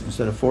this,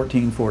 instead of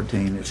 14,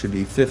 it should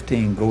be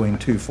 15 going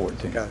to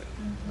 14. Got it.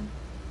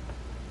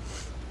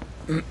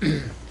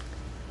 Mm-hmm.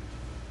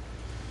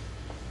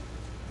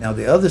 Now,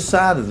 the other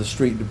side of the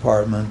street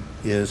department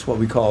is what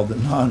we call the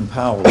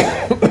non-power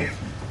bill.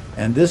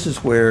 And this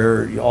is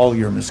where all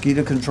your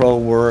mosquito control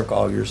work,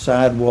 all your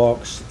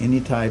sidewalks, any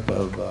type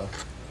of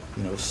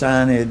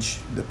signage,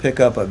 the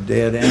pickup of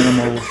dead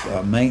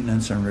animals,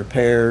 maintenance and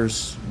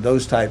repairs,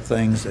 those type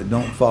things that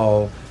don't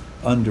fall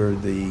under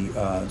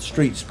the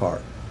streets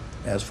part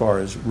as far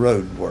as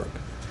road work.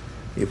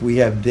 If we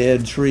have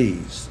dead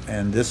trees,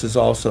 and this is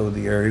also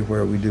the area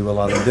where we do a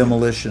lot of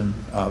demolition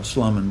of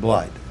slum and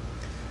blight.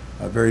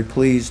 Very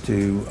pleased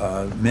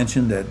to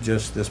mention that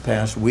just this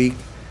past week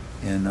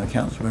in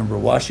Councilmember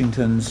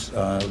Washington's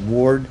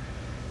ward,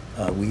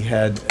 we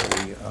had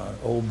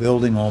old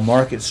building on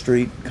Market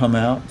Street come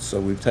out. So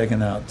we've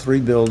taken out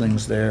 3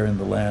 buildings there in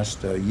the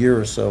last year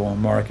or so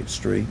on Market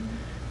Street.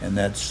 And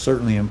that's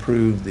certainly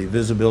improved the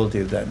visibility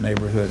of that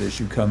neighborhood as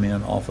you come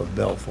in off of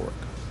Belfork.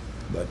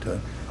 But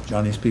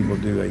Johnny's people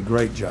do a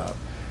great job.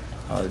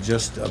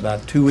 Just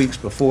about 2 weeks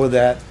before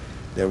that,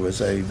 there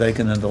was a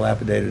vacant and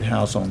dilapidated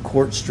house on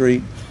Court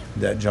Street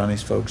that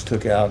Johnny's folks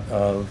took out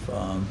of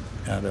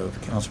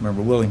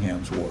Councilmember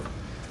Willingham's ward.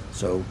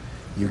 So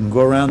you can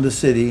go around the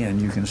city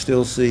and you can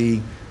still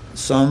see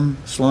some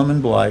slum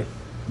and blight,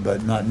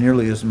 but not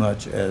nearly as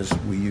much as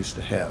we used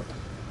to have.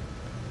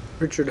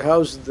 Richard,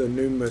 how's the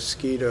new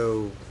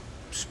mosquito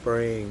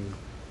spraying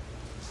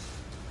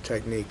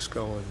techniques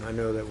going? I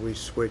know that we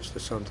switched to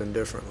something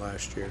different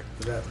last year.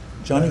 Is that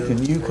Johnny, better?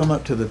 can you come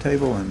up to the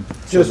table and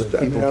Just,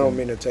 that I mean, I people don't can-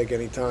 mean to take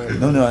any time.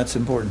 No, that's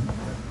important.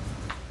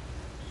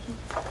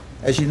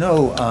 As you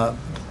know,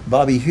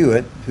 Bobby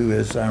Hewitt, who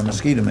is our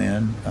mosquito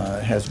man,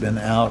 has been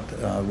out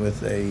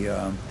with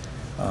a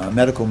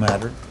medical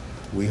matter.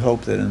 We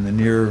hope that in the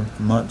near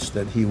months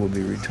that he will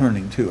be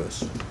returning to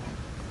us.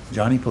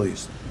 Johnny,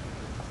 please.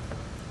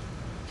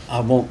 I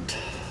won't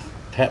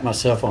pat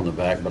myself on the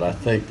back, but I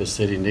think the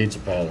city needs a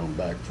pat on the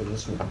back for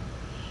this one.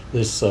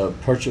 This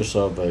purchase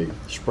of a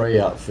spray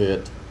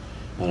outfit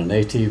and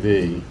an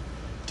ATV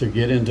to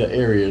get into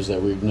areas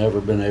that we've never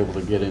been able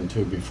to get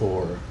into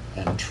before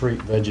and treat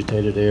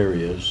vegetated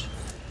areas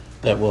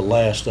that will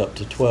last up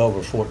to 12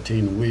 or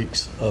 14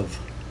 weeks of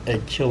a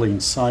killing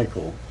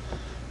cycle.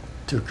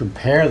 To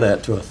compare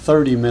that to a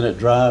 30-minute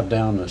drive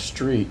down the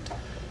street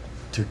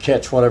to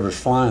catch whatever's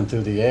flying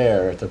through the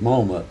air at the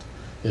moment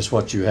is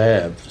what you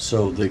have.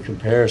 So the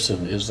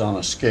comparison is on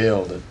a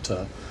scale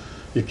that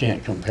you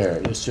can't compare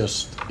it. It's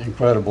just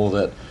incredible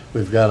that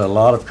we've got a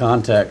lot of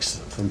contacts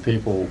from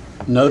people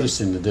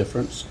noticing the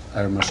difference.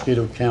 Our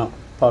mosquito count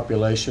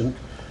population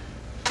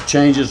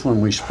changes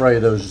when we spray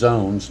those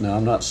zones. Now,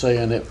 I'm not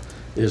saying it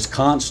is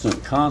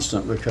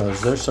constant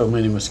because there's so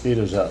many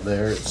mosquitoes out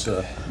there, it's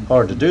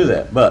hard to do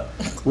that. But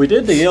we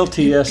did the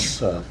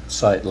LTS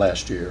site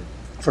last year,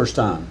 first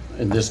time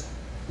in this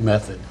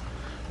method.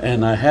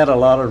 And I had a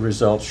lot of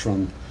results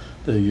from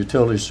the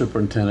utility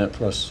superintendent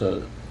plus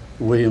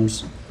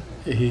Williams.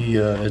 He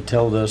had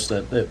told us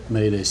that it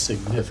made a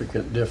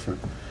significant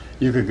difference.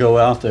 You could go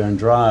out there and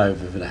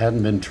drive. If it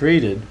hadn't been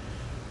treated,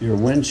 your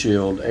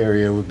windshield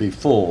area would be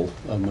full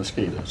of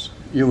mosquitoes.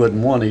 You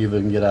wouldn't want to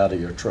even get out of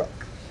your truck.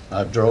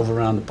 I drove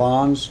around the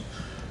ponds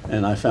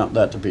and I found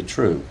that to be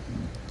true.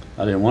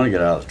 I didn't want to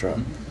get out of the truck.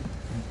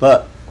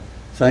 But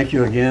thank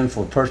you again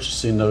for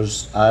purchasing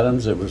those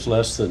items. It was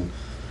less than,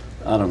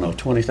 I don't know,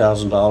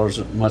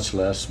 $20,000, much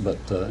less, but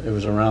it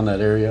was around that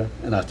area.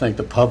 And I think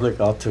the public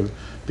ought to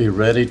be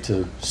ready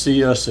to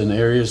see us in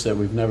areas that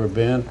we've never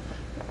been.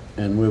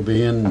 And we'll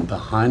be in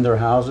behind their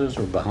houses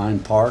or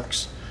behind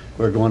parks.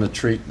 We're going to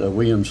treat the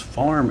Williams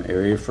Farm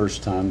area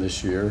first time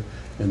this year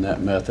in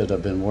that method.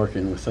 I've been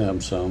working with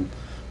them some.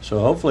 So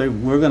hopefully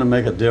we're going to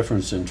make a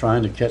difference in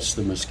trying to catch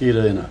the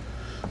mosquito in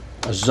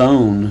a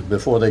zone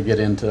before they get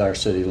into our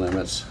city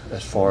limits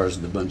as far as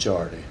the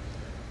majority.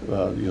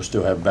 You'll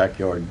still have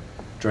backyard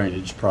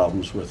drainage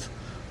problems with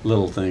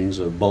little things,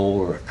 a bowl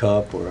or a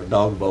cup or a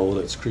dog bowl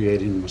that's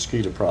creating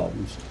mosquito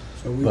problems.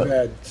 So we've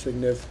had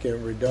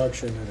significant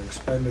reduction in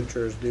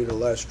expenditures due to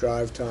less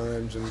drive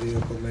times and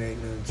vehicle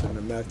maintenance and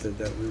the method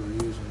that we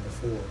were using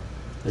before.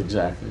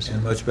 Exactly.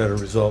 And much better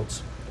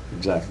results.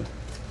 Exactly.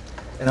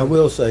 And I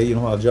will say, you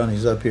know, while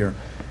Johnny's up here,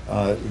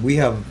 we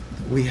have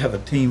a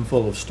team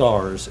full of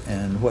stars,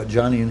 and what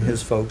Johnny and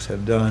his folks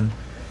have done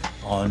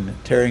on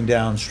tearing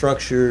down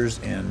structures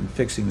and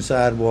fixing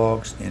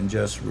sidewalks and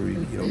just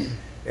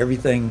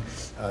everything.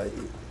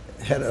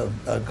 Had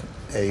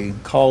a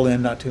call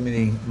in not too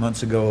many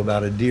months ago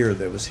about a deer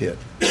that was hit,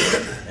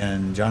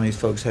 and Johnny's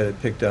folks had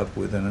it picked up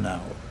within an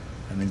hour.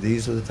 I mean,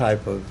 these are the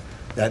type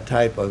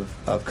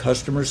of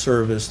customer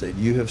service that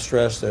you have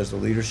stressed as the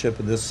leadership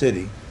of this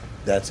city.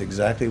 That's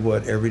exactly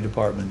what every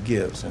department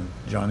gives, and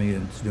Johnny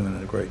is doing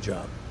a great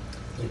job.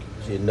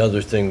 See,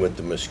 another thing with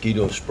the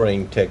mosquito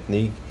spraying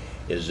technique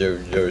is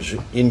there's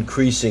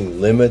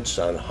increasing limits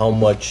on how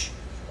much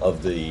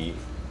of the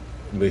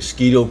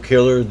mosquito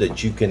killer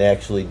that you can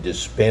actually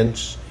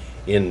dispense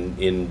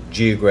in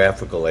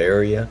geographical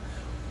area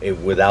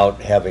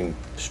without having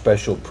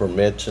special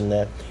permits and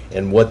that.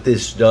 And what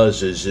this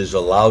does is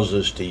allows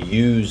us to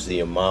use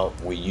the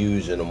amount we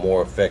use in a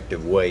more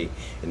effective way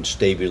and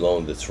stay below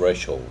the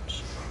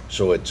thresholds.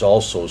 So it's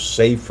also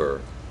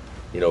safer,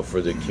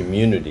 for the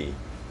community,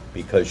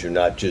 because you're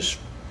not just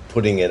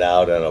putting it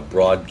out on a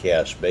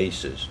broadcast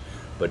basis,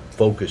 but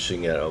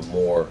focusing on a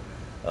more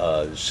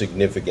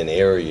significant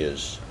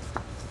areas.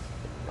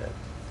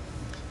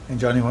 And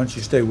Johnny, why don't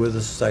you stay with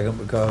us a second,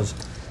 because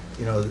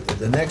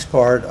the next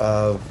part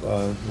of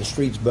the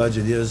streets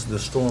budget is the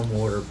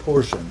stormwater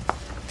portion.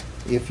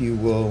 If you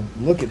will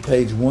look at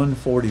page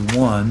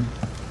 141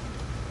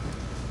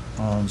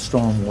 on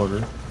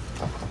stormwater,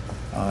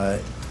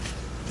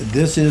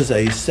 this is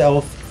a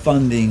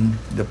self-funding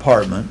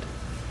department,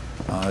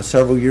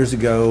 Several years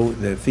ago,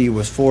 the fee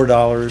was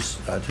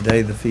 $4.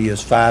 Today, the fee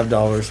is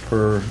 $5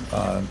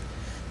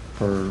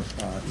 per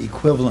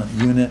equivalent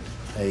unit.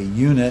 A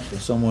unit,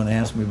 if someone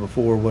asked me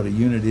before what a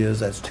unit is,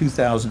 that's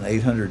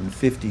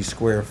 2,850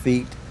 square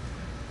feet.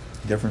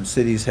 Different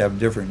cities have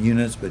different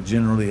units, but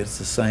generally it's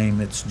the same.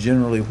 It's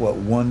generally what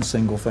one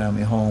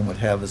single-family home would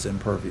have as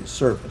impervious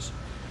surface.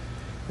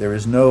 There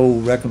is no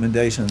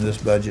recommendation in this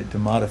budget to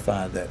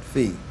modify that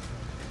fee.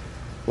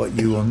 What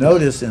you will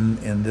notice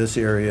in this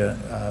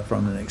area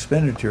from an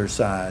expenditure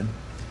side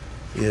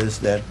is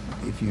that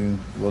if you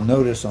will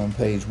notice on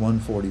page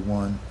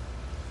 141,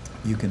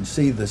 you can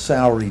see the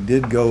salary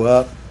did go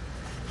up.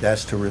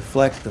 That's to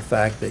reflect the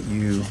fact that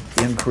you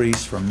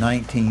increased from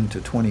 19 to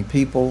 20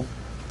 people.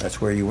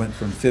 That's where you went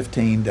from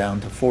 15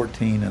 down to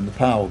 14 in the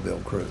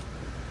Powellville crew.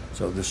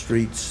 So the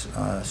streets,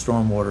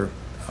 stormwater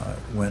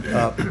went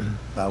up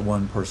by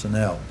 1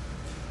 personnel.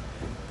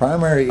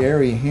 Primary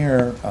area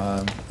here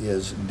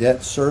is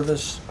debt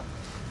service.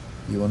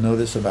 You will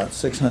notice about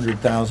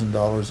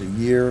 $600,000 a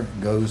year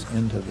goes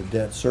into the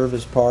debt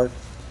service part.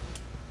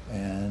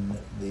 And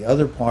the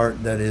other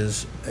part that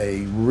is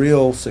a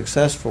real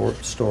successful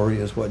story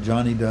is what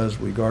Johnny does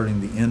regarding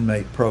the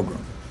inmate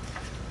program.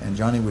 And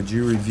Johnny, would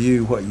you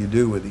review what you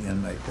do with the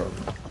inmate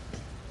program?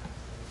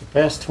 The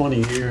past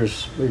 20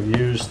 years, we've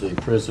used the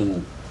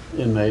prison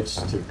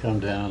inmates to come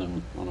down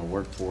and, on a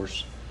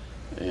workforce,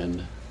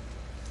 and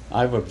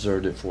I've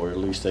observed it for at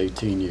least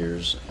 18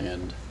 years.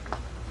 And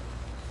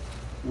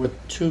with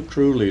 2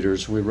 crew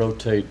leaders, we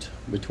rotate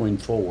between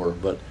 4,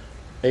 but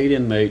 8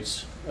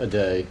 inmates a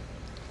day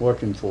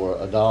working for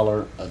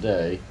 $1 a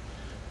day.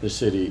 The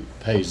city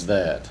pays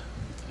that,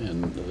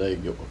 and they,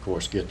 of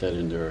course, get that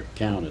in their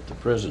account at the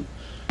prison.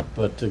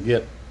 But to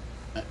get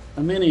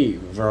a many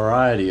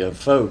variety of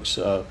folks,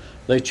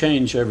 they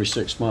change every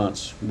 6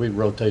 months. We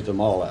rotate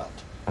them all out.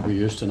 We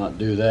used to not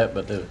do that,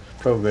 but the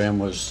program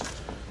was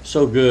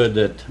so good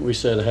that we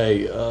said,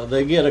 hey,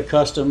 they get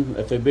accustomed.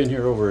 If they've been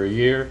here over a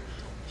year,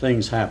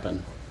 things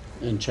happen,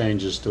 and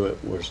changes to it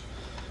was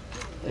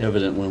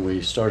evident when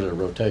we started a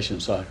rotation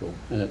cycle,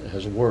 and it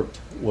has worked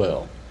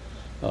well.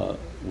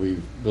 We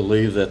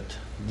believe that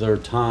their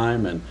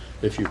time, and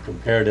if you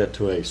compared it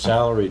to a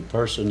salaried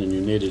person and you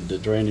needed the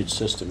drainage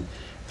system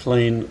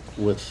clean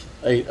with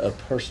 8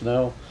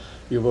 personnel,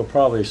 you will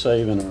probably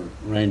save in a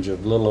range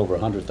of a little over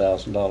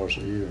 $100,000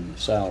 a year in the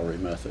salary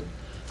method.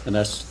 And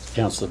that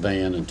counts the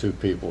van and 2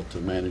 people to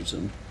manage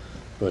them.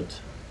 But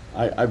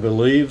I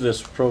believe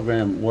this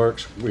program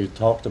works. We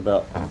talked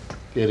about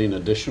getting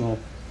additional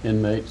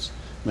inmates,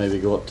 maybe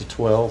go up to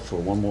 12 for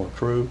 1 more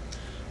crew.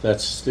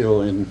 That's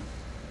still in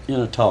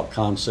a talk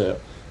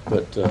concept,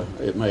 but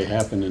it may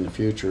happen in the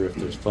future if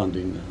there's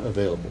funding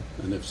available,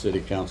 and if City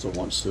Council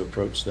wants to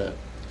approach that.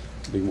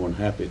 I'd be more than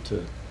happy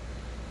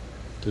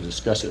to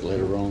discuss it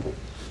later on.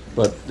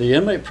 But the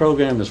inmate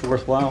program is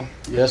worthwhile.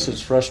 Yes,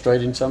 it's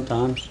frustrating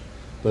sometimes,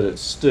 but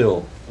it's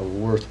still a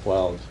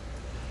worthwhile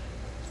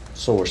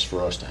source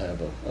for us to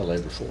have a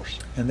labor force.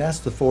 And that's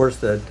the force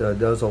that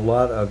does a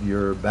lot of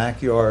your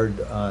backyard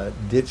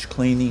ditch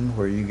cleaning,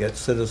 where you get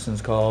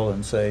citizens call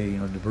and say, you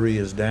know, debris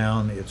is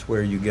down. It's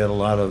where you get a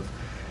lot of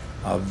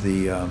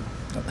the,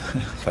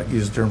 if I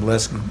use the term,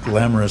 less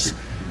glamorous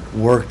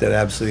work that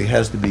absolutely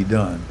has to be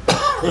done,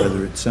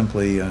 whether it's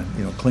simply you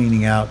know,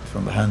 cleaning out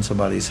from behind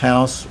somebody's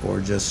house or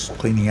just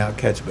cleaning out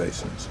catch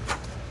basins.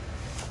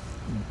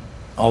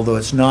 Although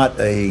it's not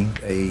a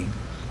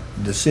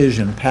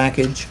decision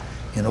package,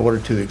 in order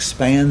to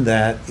expand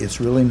that,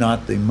 it's really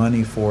not the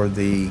money for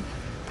the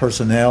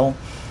personnel.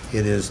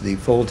 It is the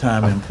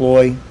full-time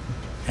employee,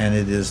 and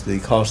it is the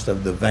cost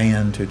of the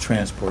van to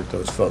transport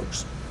those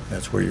folks.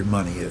 That's where your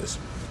money is.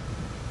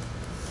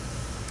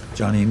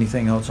 Johnny,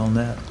 anything else on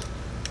that?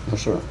 No,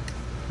 sir. Okay.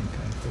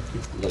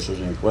 Unless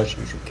there's any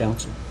questions from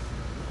council.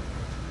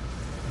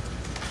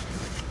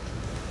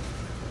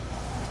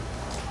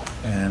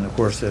 And of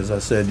course, as I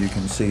said, you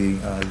can see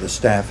the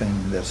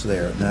staffing that's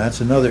there. Now,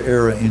 that's another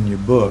error in your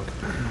book.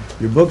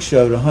 Your book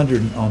showed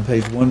 100 on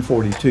page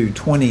 142,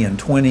 20 and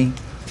 20.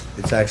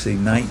 It's actually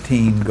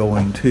 19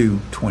 going to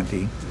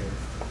 20.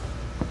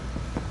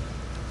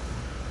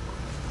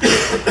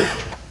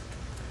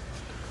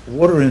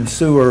 Water and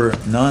sewer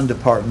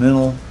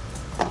non-departmental.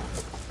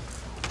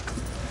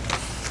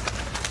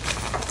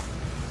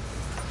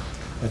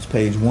 That's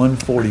page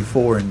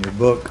 144 in your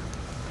book.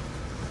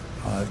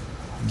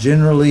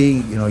 Generally,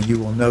 you know, you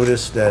will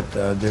notice that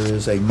there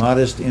is a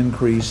modest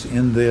increase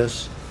in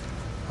this.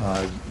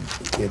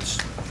 It's,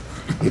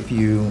 if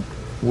you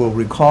will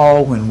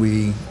recall, when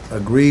we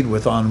agreed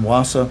with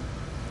Onwassa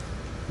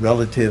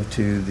relative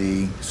to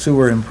the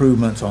sewer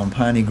improvements on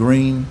Piney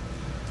Green,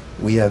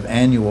 we have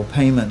annual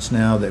payments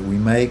now that we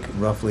make.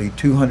 Roughly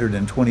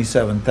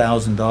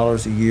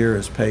 $227,000 a year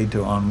is paid to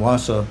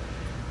Onwassa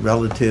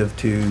relative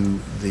to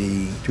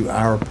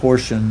our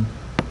portion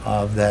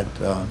of that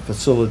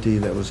facility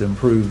that was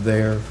improved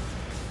there.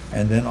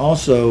 And then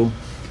also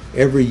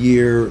every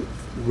year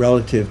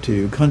relative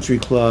to Country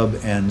Club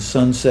and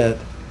Sunset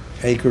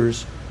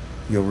Acres,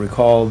 You'll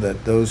recall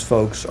that those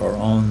folks are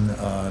on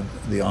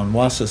the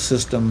Onwassa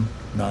system,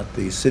 not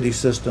the city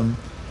system.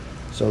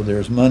 So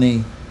there's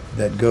money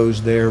that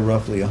goes there,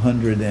 roughly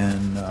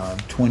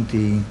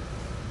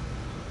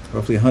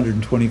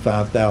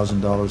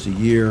 $125,000 a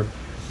year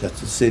that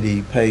the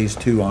city pays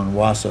to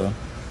Onwassa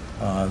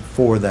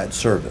for that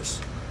service.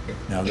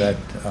 Now that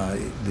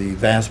the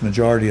vast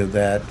majority of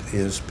that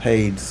is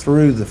paid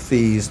through the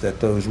fees that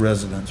those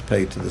residents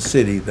pay to the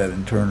city that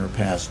in turn are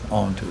passed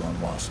on to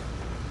Onwassa.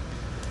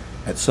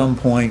 At some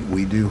point,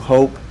 we do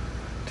hope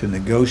to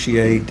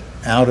negotiate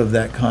out of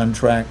that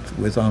contract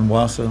with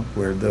Onwassa,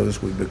 where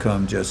those would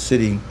become just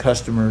city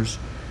customers.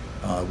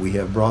 We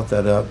have brought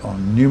that up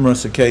on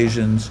numerous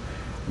occasions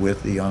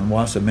with the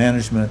Onwassa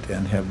management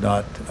and have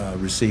not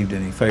received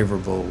any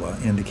favorable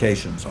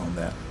indications on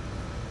that.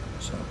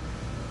 So.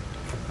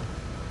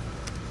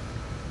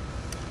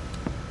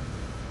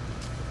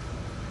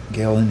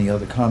 Gail, any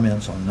other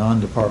comments on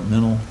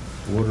non-departmental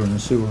water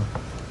and sewer?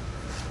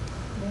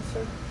 Yes,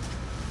 sir.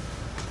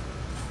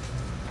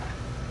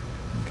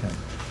 Okay.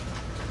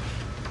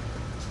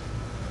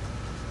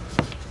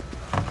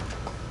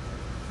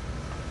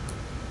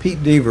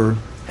 Pete Deaver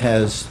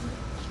has,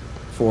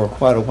 for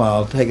quite a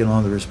while, taken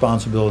on the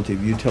responsibility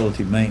of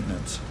utility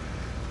maintenance.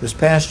 This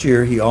past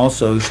year, he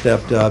also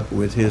stepped up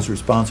with his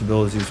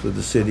responsibilities with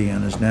the city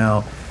and is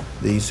now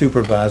the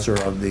supervisor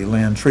of the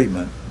land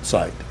treatment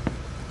site.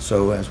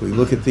 So as we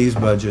look at these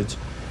budgets,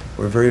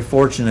 we're very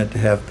fortunate to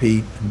have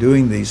Pete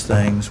doing these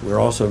things. We're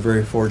also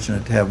very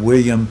fortunate to have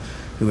William,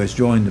 who has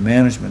joined the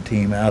management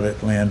team out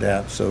at Land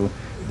App, so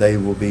they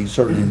will be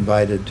certainly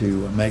invited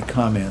to make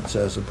comments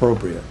as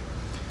appropriate.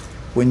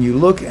 When you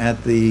look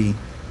at the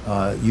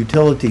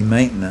utility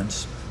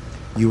maintenance,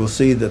 you will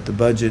see that the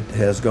budget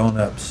has gone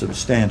up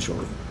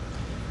substantially.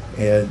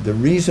 The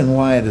reason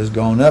why it has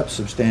gone up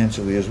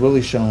substantially is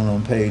really shown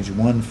on page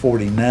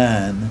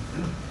 149,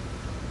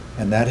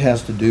 and that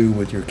has to do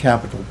with your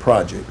capital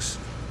projects.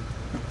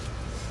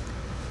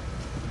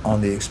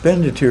 On the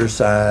expenditure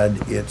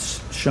side,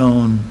 it's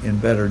shown in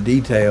better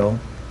detail.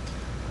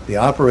 The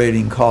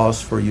operating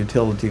costs for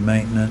utility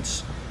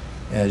maintenance,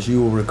 as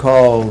you will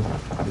recall,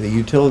 the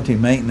utility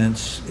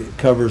maintenance, it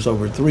covers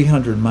over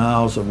 300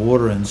 miles of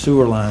water and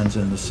sewer lines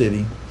in the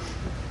city.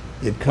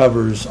 It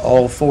covers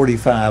all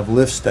 45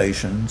 lift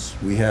stations.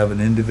 We have an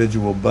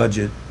individual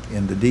budget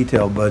in the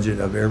detail budget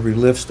of every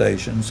lift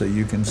station, so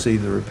you can see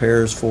the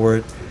repairs for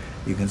it.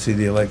 You can see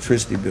the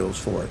electricity bills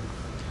for it.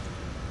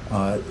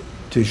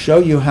 To show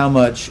you how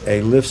much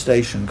a lift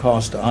station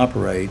costs to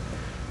operate,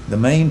 the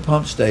main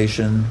pump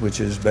station, which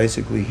is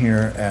basically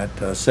here at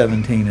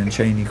 17 and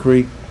Cheney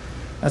Creek,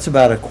 that's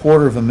about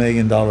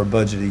 $250,000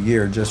 budget a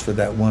year just for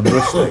that one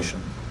lift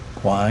station.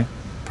 Why?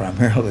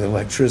 Primarily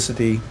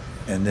electricity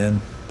and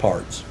then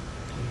parts.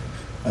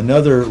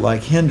 Another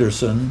like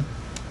Henderson,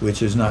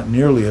 which is not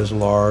nearly as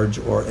large,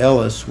 or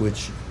Ellis,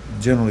 which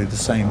generally the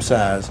same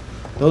size,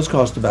 those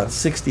cost about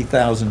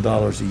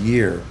 $60,000 a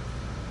year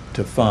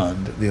to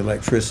fund the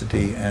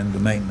electricity and the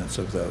maintenance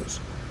of those.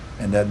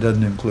 And that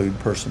doesn't include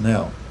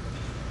personnel.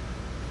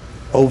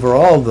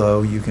 Overall,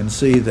 though, you can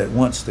see that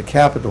once the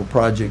capital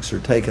projects are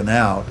taken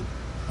out,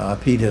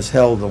 Pete has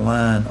held the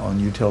line on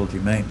utility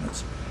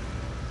maintenance.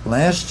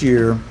 Last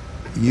year,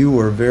 you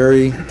were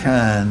very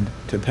kind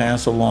to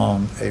pass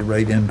along a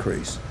rate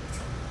increase.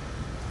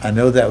 I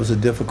know that was a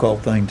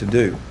difficult thing to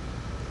do,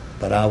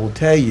 but I will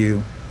tell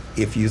you,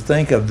 if you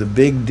think of the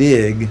big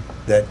dig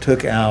that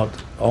took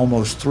out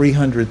almost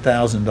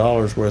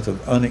 $300,000 worth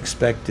of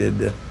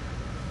unexpected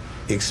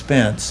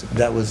expense,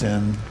 that was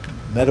in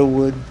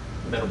Meadowbrook.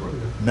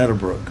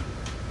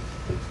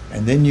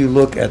 And then you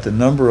look at the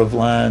number of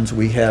lines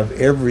we have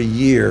every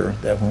year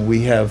that when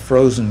we have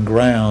frozen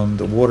ground,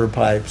 the water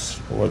pipes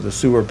or the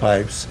sewer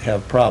pipes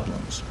have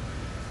problems.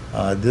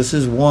 This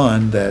is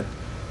one that,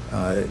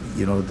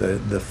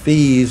 the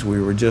fees,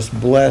 we were just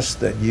blessed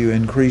that you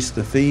increased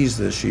the fees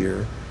this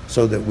year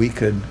so that we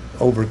could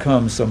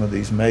overcome some of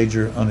these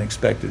major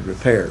unexpected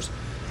repairs.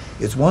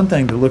 It's one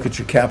thing to look at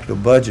your capital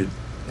budget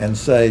and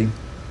say,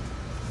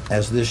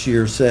 as this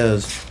year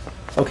says,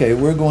 okay,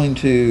 we're going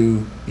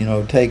to,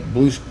 take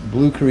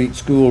Blue Creek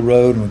School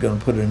Road and we're going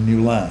to put in a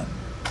new line.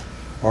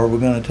 Or we're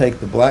going to take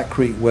the Black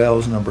Creek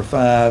Wells number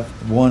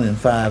 1 and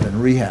 5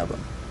 and rehab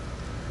them.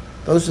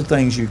 Those are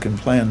things you can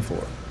plan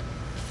for.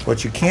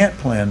 What you can't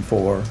plan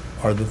for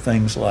are the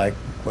things like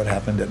what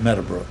happened at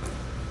Meadowbrook.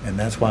 And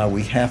that's why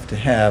we have to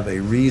have a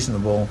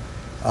reasonable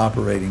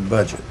operating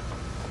budget.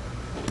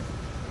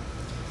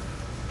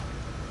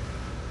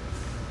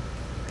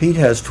 Pete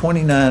has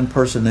 29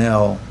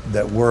 personnel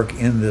that work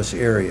in this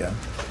area.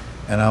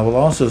 And I will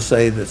also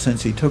say that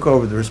since he took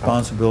over the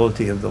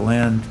responsibility of the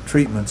land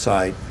treatment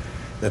site,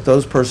 that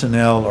those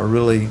personnel are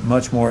really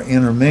much more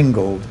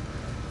intermingled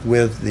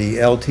with the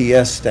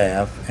LTS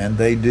staff, and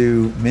they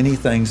do many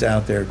things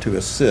out there to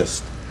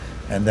assist.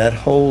 And that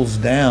holds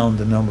down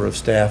the number of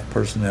staff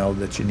personnel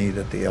that you need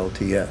at the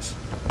LTS.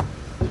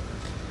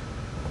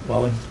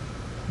 Wally,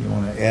 you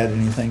want to add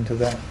anything to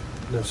that?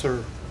 No,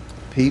 sir.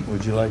 Pete,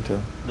 would you like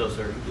to? No,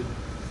 sir. You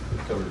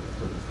covered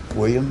it.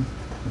 William?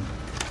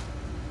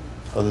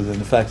 Other than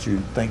the fact you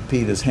think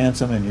Pete is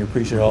handsome and you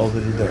appreciate all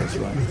that he does,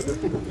 right?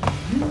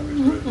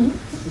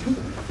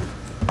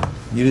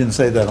 You didn't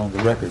say that on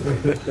the record.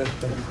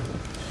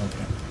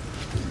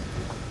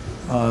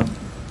 Okay.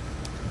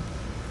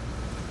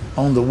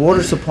 On the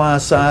water supply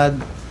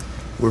side,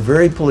 we're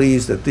very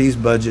pleased that these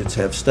budgets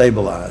have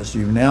stabilized.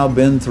 You've now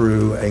been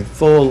through a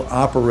full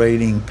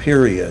operating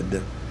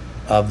period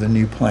of the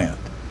new plant.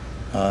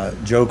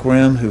 Joe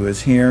Grimm, who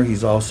is here,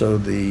 he's also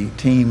the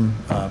team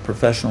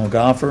professional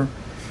golfer.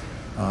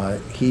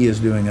 He is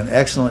doing an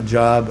excellent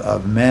job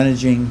of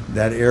managing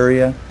that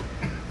area.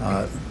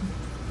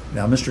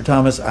 Now, Mr.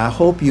 Thomas, I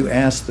hope you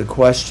asked the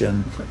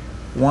question,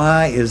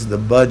 why is the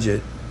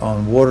budget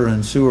on water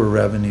and sewer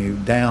revenue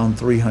down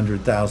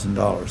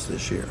 $300,000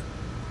 this year?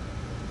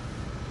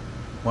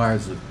 Why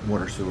is the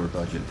water sewer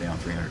budget down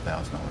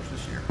 $300,000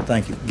 this year?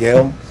 Thank you.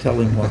 Gail, tell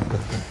him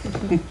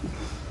why.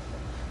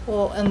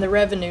 Well, and the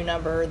revenue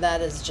number,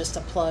 that is just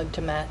a plug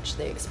to match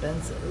the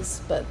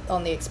expenses. But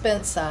on the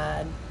expense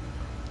side,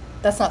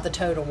 that's not the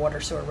total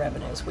water sewer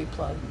revenues. We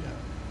plug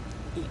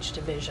each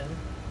division.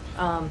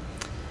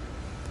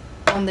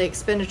 On the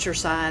expenditure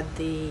side,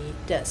 the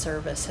debt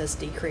service has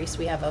decreased.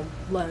 We have a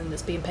loan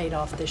that's being paid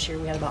off this year.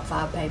 We had about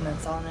 5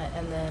 payments on it.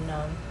 And then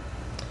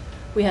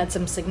we had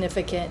some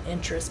significant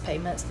interest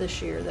payments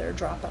this year that are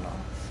dropping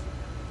off.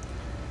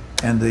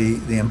 And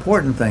the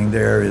important thing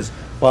there is,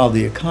 while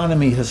the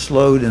economy has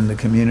slowed in the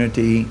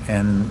community,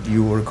 and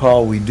you will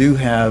recall we do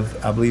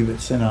have, I believe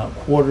it's sent out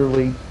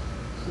quarterly,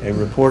 a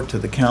report to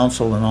the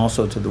council and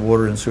also to the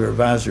Water and Sewer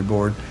Advisory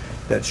Board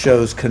that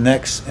shows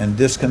connects and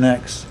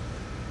disconnects.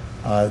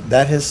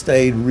 That has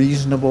stayed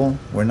reasonable.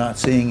 We're not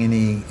seeing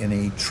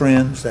any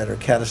trends that are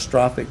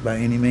catastrophic by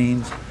any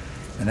means.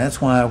 And that's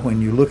why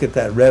when you look at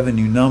that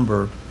revenue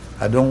number,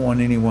 I don't want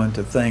anyone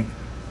to think,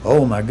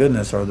 oh my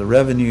goodness, are the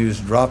revenues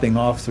dropping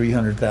off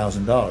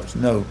 $300,000?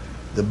 No,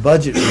 the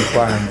budget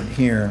requirement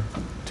here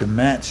to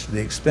match the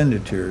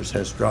expenditures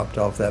has dropped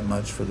off that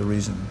much for the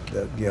reason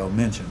that Gail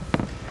mentioned.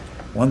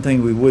 One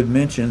thing we would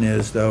mention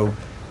is, though,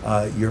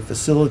 your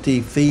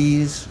facility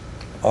fees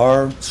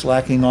are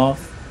slacking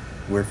off.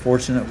 We're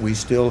fortunate we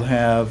still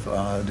have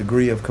a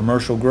degree of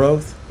commercial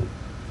growth,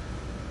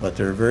 but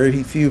there are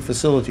very few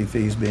facility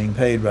fees being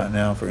paid right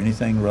now for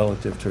anything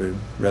relative to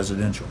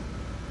residential.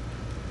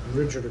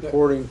 Richard,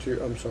 according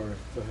to, I'm sorry,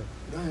 go ahead.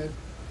 Go ahead.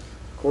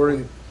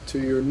 According to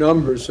your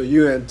numbers, so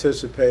you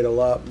anticipate a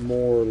lot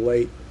more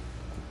late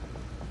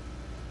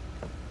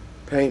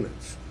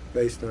payments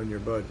based on your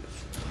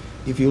budgets.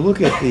 If you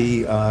look at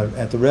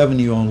the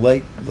revenue on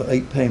late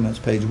payments,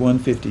 page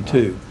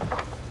 152,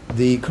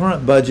 the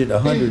current budget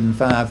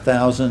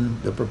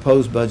 $105,000, the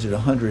proposed budget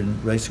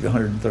basically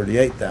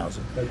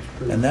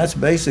 $138,000, and that's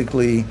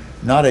basically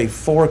not a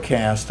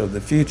forecast of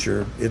the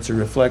future; it's a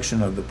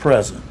reflection of the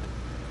present.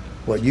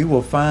 What you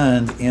will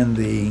find in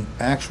the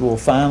actual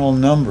final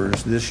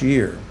numbers this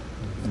year,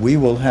 we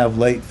will have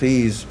late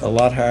fees a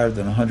lot higher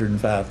than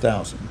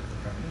 $105,000.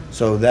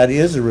 So that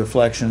is a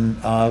reflection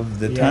of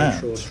the times.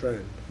 Actual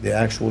trend. The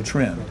actual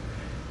trend.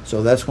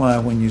 So that's why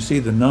when you see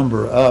the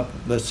number up,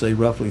 let's say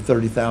roughly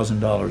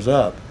 $30,000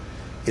 up,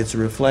 it's a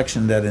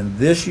reflection that in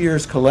this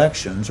year's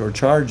collections or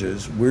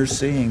charges, we're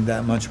seeing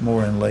that much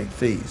more in late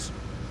fees.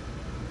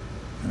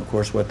 And of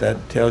course, what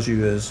that tells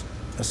you is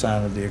a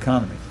sign of the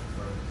economy.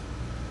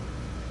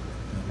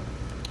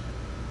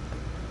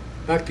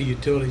 Back to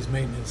utilities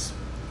maintenance.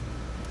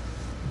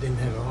 Didn't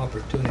have an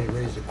opportunity to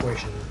raise the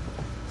question.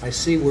 I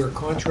see we're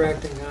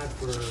contracting out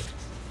for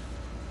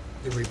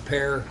the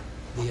repair,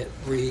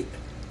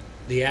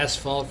 the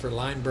asphalt for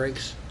line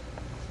breaks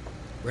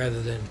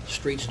rather than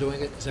streets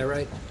doing it. Is that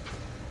right?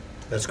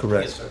 That's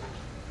correct. Yes, sir.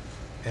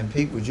 And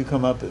Pete, would you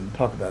come up and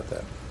talk about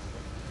that?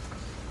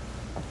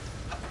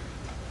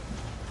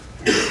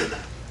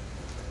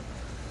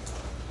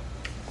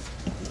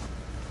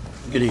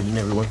 Good evening,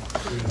 everyone.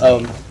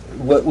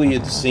 What we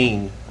had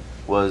seen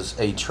was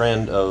a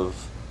trend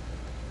of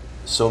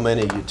so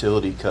many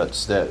utility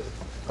cuts that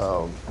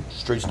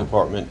streets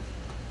department,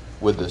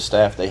 with the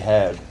staff they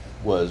had,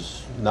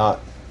 was not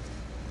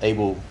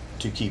able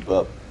to keep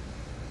up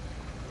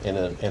in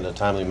a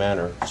timely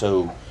manner.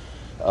 So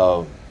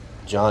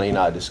Johnny and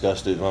I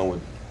discussed it along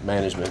with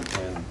management,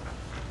 and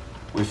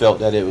we felt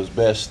that it was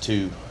best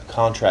to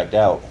contract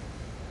out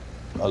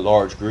a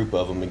large group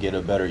of them and get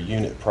a better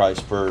unit price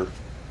per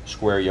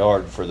square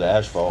yard for the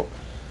asphalt.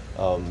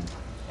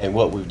 And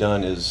what we've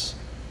done is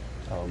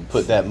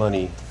put that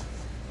money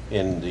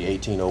in the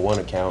 1801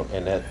 account,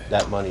 and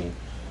that money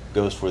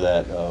goes for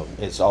that.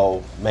 It's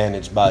all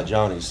managed by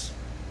Johnny's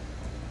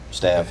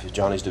staff,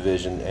 Johnny's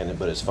division,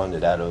 but it's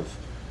funded out of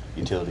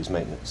utilities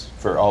maintenance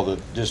for all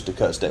just the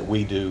cuts that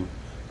we do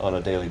on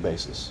a daily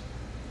basis.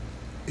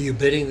 Are you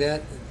bidding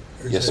that?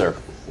 Yes, sir.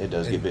 It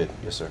does get bid.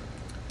 Yes, sir.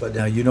 But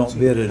now you don't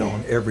bid it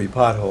on every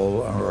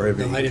pothole or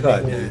every No, I didn't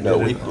cut. mean that.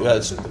 No,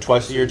 it's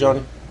twice a year,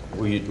 Johnny.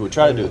 We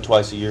try to do it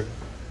twice a year.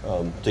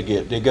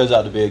 It goes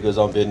out to bid, goes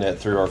on bidding that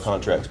through our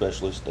contract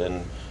specialist,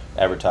 and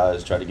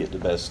advertise, try to get the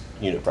best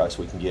unit price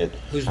we can get.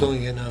 Who's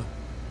doing it now?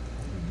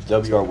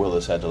 W.R.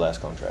 Willis had the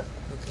last contract.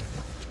 Okay.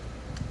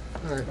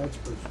 All right. That's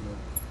pretty small.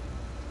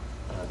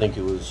 I think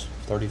it was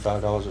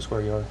 $35 a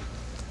square yard,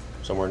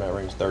 somewhere in that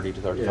range, $30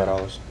 to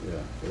 $35,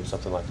 Yeah.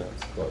 something like that.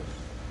 Close.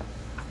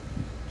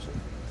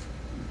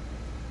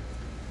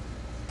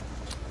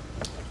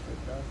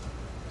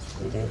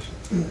 Anything else?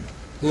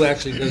 Who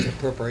actually does the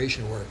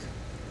preparation work,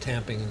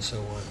 tamping and so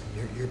on?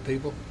 Your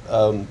people?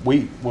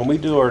 When we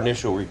do our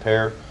initial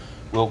repair,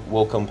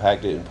 we'll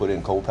compact it and put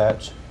in cold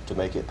patch to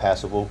make it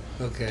passable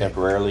Okay.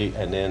 temporarily,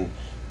 and then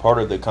part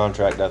of the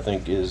contract, I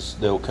think, is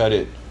they'll cut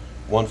it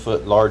 1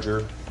 foot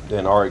larger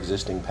than our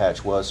existing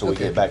patch was, so we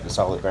Okay. get back to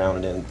solid ground,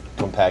 and then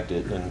compact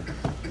it and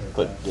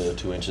put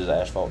 2 inches of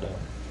asphalt down.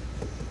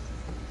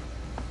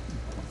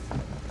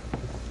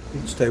 You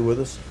can stay with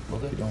us,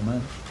 Okay. if you don't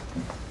mind.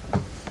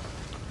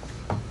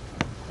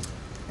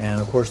 And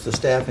of course, the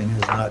staffing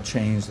has not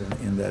changed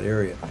in that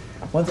area.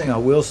 One thing I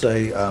will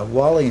say,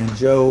 Wally and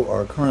Joe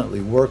are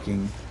currently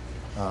working,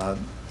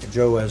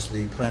 Joe as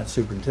the plant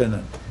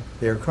superintendent,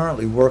 they are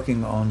currently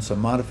working on some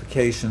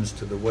modifications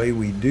to the way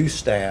we do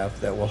staff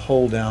that will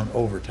hold down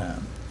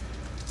overtime.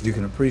 You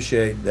can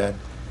appreciate that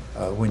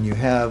when you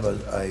have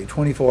a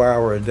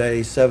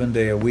 24-hour-a-day,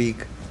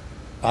 7-day-a-week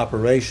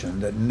operation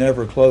that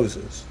never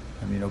closes.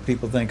 I mean,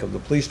 people think of the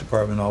police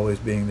department always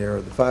being there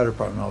or the fire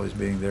department always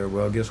being there.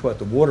 Well, guess what?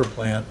 The water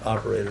plant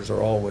operators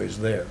are always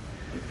there.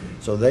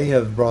 So they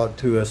have brought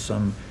to us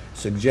some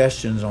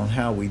suggestions on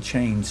how we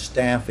change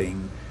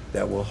staffing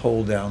that will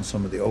hold down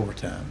some of the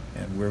overtime.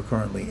 And we're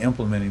currently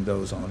implementing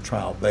those on a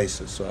trial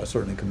basis. So I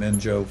certainly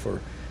commend Joe for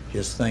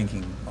his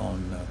thinking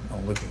on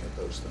looking at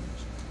those things.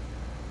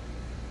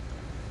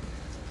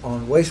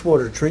 On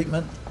wastewater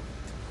treatment,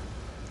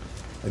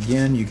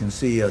 again, you can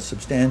see a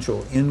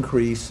substantial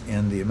increase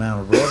in the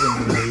amount of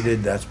revenue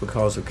needed. That's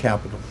because of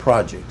capital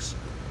projects.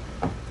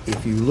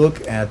 If you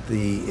look at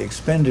the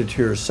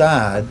expenditure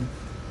side,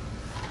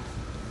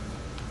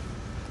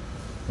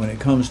 when it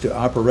comes to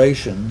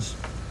operations,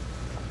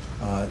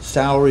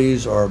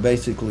 salaries are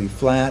basically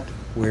flat.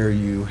 Where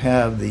you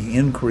have the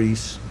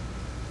increase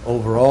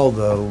overall,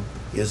 though,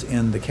 is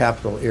in the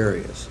capital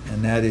areas,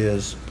 and that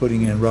is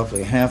putting in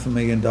roughly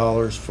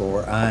 $500,000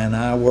 for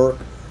I&I work,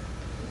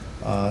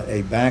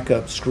 a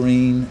backup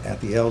screen at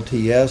the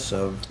LTS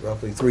of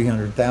roughly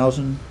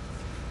 $300,000,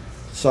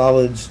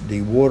 solids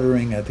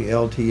dewatering at the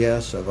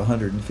LTS of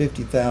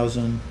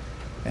 $150,000,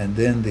 and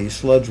then the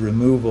sludge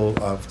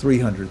removal of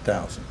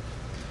 $300,000.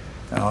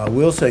 Now, I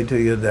will say to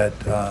you that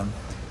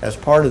as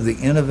part of the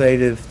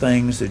innovative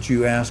things that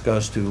you ask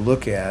us to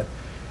look at,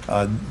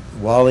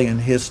 Wally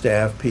and his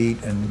staff,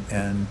 Pete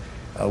and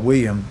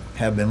William,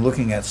 have been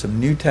looking at some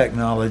new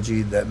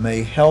technology that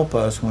may help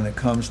us when it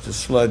comes to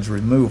sludge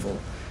removal.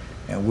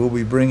 And we'll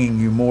be bringing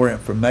you more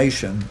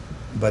information,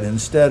 but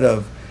instead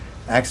of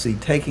actually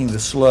taking the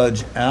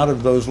sludge out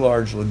of those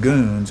large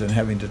lagoons and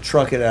having to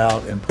truck it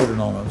out and put it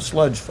on a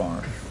sludge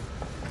farm,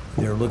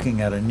 they're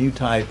looking at a new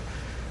type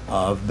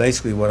of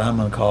basically what I'm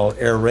going to call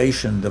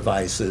aeration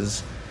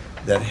devices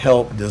that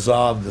help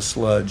dissolve the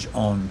sludge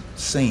on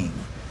scene.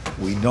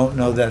 We don't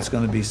know that's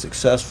going to be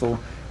successful.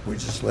 We're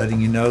just letting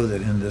you know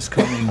that in this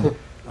coming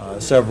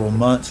several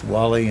months,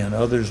 Wally and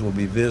others will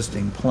be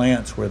visiting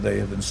plants where they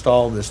have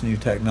installed this new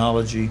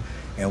technology,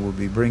 and will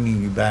be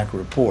bringing you back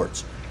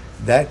reports.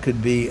 That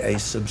could be a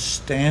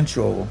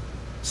substantial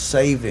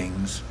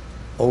savings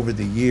over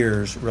the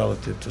years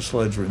relative to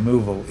sludge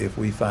removal if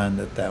we find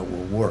that that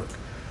will work.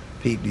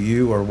 Pete, do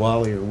you or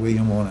Wally or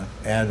William want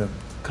to add a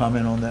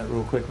comment on that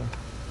real quickly?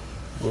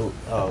 Well,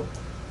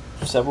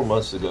 several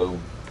months ago,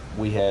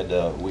 we had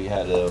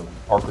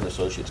Parker and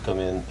Associates come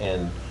in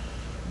and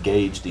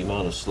gauge the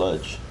amount of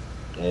sludge,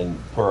 and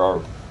per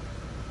our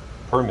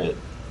permit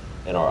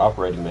and our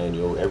operating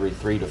manual, every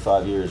 3 to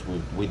 5 years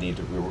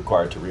we're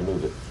required to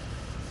remove it.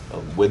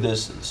 With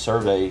this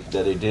survey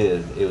that they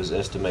did, it was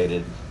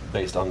estimated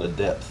based on the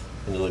depth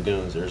in the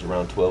lagoons, there's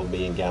around 12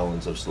 million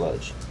gallons of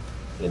sludge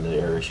in the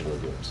aeration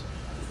lagoons.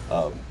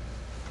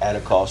 At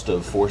a cost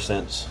of 4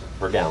 cents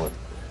per gallon,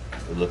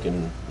 we're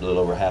looking a little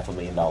over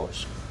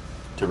 $500,000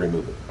 to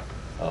remove it.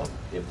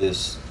 If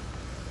this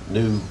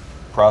new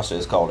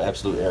process called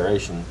absolute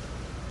aeration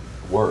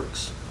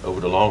works over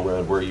the long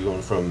run, where you're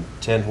going from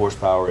 10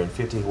 horsepower and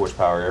 50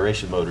 horsepower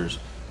aeration motors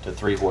to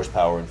 3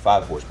 horsepower and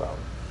 5 horsepower,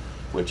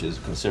 which is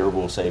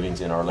considerable savings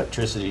in our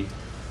electricity.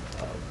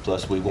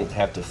 Plus, we won't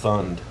have to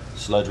fund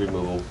sludge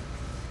removal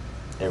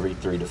every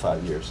 3 to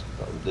 5 years.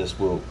 This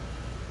will,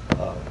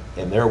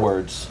 in their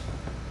words,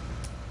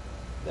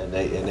 and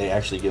they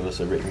actually give us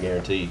a written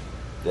guarantee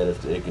that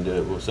if they can do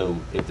it. So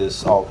if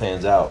this all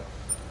pans out,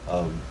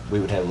 we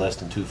would have less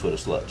than 2 foot of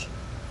sludge.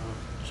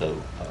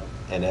 So,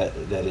 and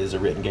that is a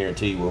written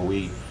guarantee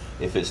where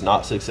if it's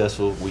not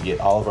successful, we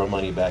get all of our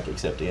money back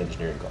except the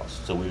engineering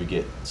costs. So we would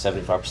get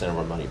 75% of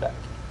our money back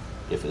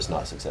if it's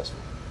not successful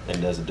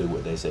and doesn't do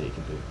what they say it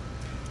can do.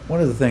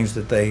 One of the things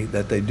that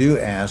they do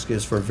ask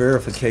is for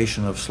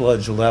verification of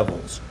sludge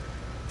levels.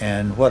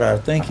 And what our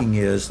thinking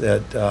is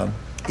that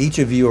each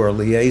of you are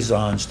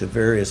liaisons to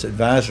various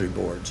advisory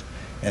boards.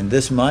 And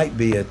this might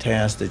be a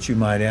task that you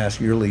might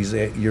ask your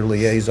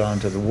liaison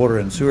to the Water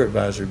and Sewer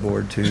Advisory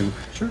Board to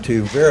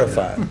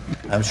verify.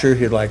 I'm sure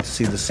he'd like to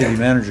see the city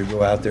manager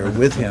go out there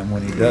with him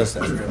when he does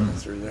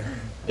that.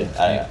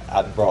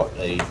 I brought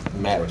a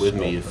map with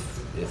me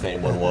if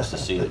anyone wants to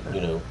see it,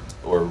 you know,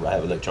 or I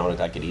have electronic,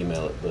 I could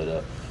email it,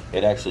 but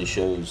it actually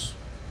shows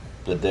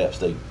the depths.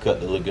 They cut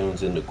the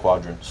lagoons into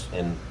quadrants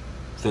and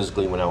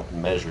physically went out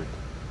and measured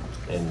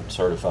and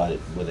certified it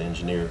with an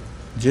engineer.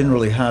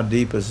 Generally, how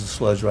deep is the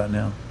sludge right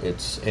now?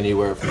 It's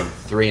anywhere from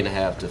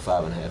 3.5 to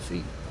 5.5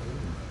 feet.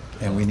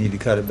 And we need to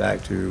cut it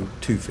back to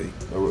 2 feet.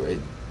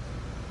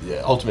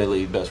 Yeah,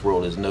 ultimately, best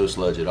world is no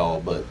sludge at all,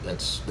 but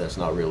that's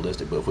not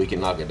realistic. But if we can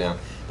knock it down,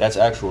 that's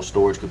actual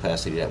storage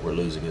capacity that we're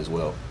losing as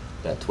well.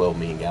 That 12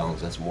 million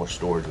gallons, that's more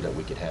storage that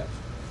we could have.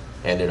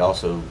 And it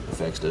also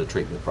affects the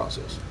treatment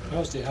process.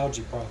 How's the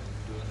algae problem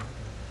doing?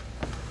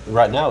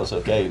 Right now it's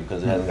okay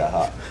because it hasn't got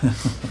hot.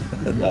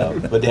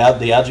 But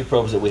the algae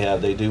probes that we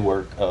have, they do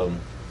work.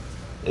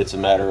 It's a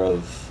matter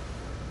of,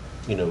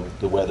 you know,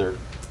 the weather,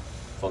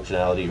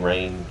 functionality,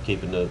 rain,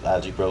 keeping the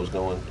algae probes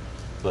going.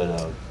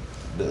 But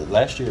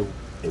last year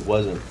it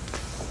wasn't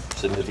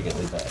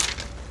significantly bad.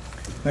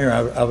 Mayor,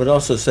 I would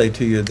also say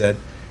to you that,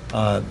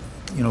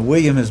 you know,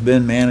 William has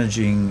been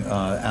managing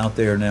out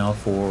there now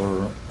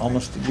for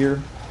almost a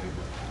year,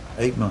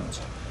 8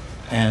 months.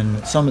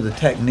 And some of the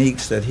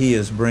techniques that he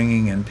is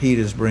bringing and Pete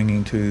is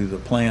bringing to the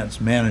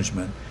plant's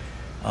management,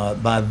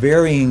 by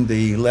varying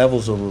the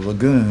levels of the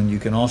lagoon, you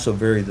can also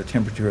vary the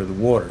temperature of the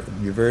water.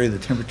 You vary the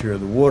temperature of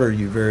the water,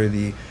 you vary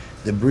the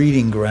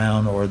breeding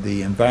ground or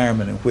the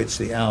environment in which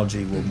the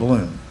algae will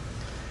bloom.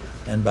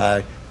 And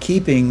by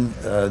keeping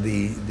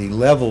the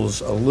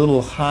levels a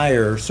little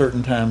higher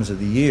certain times of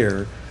the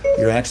year,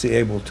 you're actually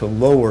able to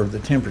lower the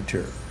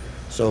temperature.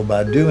 So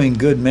by doing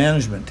good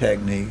management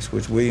techniques,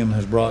 which William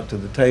has brought to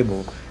the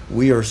table,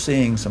 we are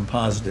seeing some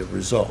positive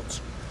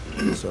results.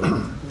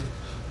 So,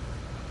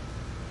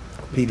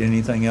 Pete,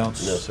 anything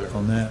else No, sir.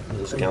 on that?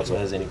 Does the council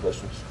has any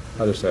questions?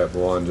 I just have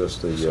one,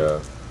 just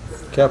the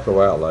capital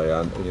outlay.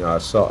 I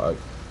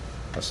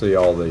see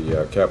all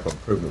the capital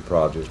improvement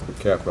projects, but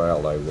capital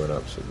outlay went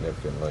up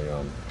significantly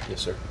on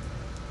Yes, sir.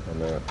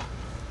 that,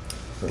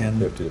 from And-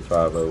 50 to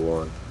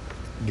 501.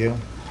 Gil?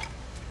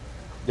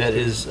 That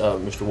is,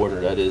 Mr. Warner,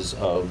 that is,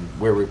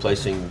 we're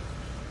replacing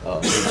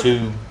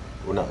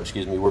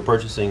we're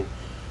purchasing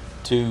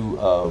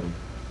 2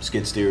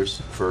 skid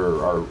steers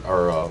for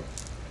our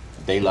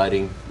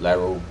daylighting,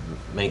 lateral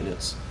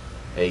maintenance,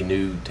 a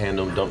new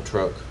tandem dump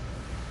truck,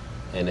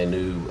 and a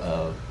new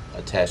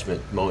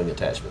mowing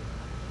attachment.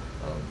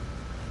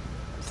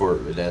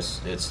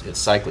 It's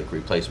cyclic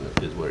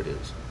replacement is what it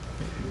is.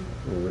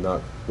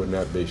 Wouldn't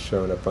that be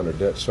showing up under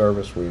debt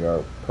service? We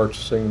are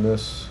purchasing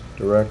this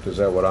direct, is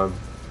that what I'm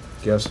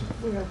guessing?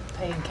 We are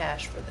paying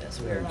cash for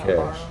this. We are not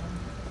Cash.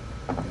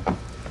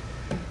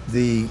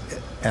 borrowing.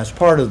 As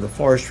part of the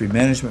forestry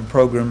management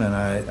program, and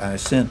I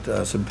sent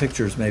some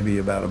pictures maybe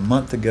about a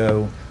month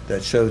ago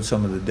that showed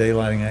some of the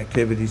daylighting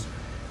activities.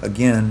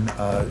 Again,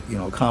 you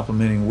know,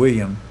 complimenting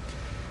William.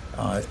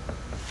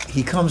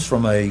 He comes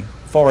from a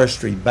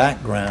forestry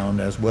background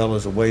as well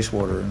as a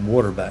wastewater and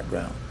water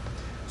background.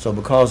 So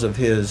because of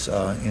his,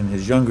 in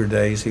his younger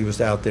days, he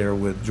was out there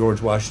with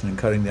George Washington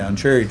cutting down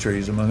cherry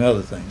trees, among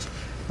other things.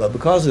 But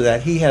because of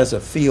that, he has a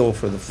feel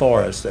for the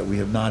forest that we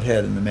have not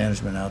had in the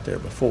management out there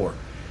before.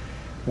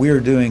 We are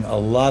doing a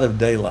lot of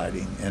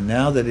daylighting, and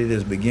now that it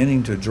is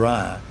beginning to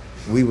dry,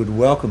 we would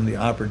welcome the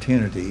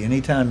opportunity.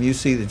 Anytime you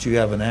see that you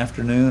have an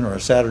afternoon or a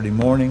Saturday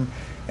morning,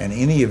 and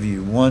any of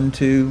you, 1,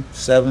 2,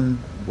 7,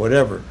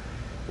 whatever,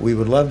 we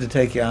would love to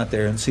take you out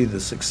there and see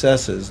the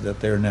successes that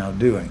they're now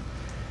doing.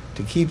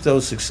 To keep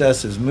those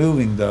successes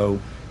moving, though,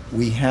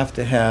 we have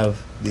to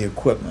have the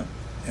equipment,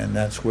 and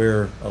that's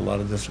where a lot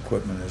of this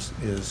equipment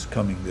is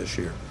coming this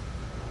year.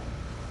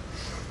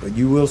 But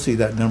you will see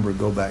that number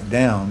go back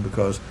down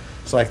because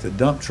it's like the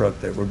dump truck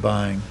that we're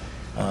buying.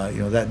 You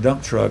know, that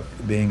dump truck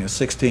being a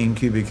 16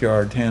 cubic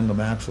yard tandem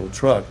axle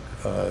truck,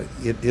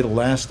 it'll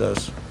last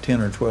us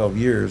 10 or 12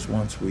 years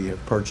once we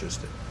have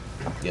purchased it.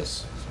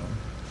 Yes.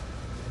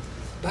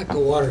 Back to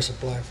water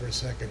supply for a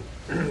second.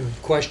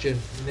 Question,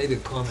 maybe a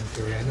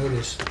commentary. I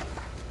noticed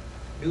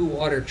new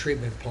water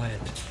treatment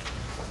plant,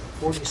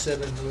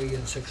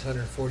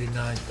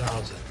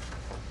 $47,649,000.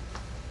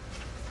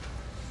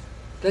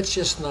 That's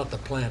just not the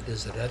plant,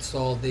 is it? That's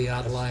all the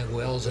outlying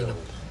wells and the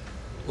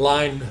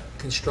line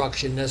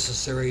construction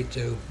necessary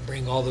to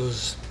bring all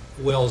those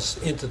wells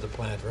into the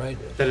plant, right?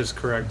 That is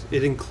correct.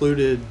 It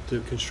included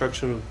the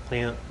construction of the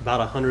plant, about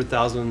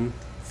 100,000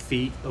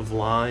 feet of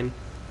line,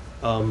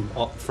 from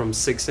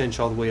 6-inch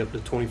all the way up to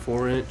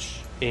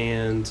 24-inch,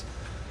 and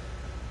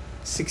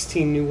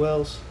 16 new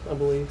wells, I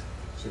believe.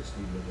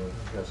 16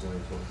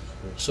 gasoline sources.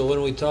 So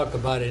when we talk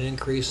about an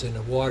increase in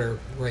the water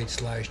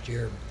rates last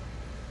year,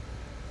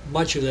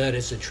 much of that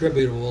is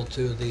attributable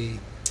to the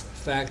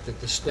fact that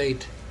the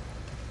state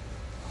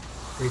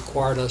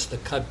required us to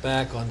cut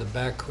back on the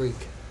Black Creek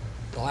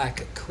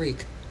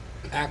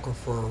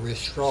aquifer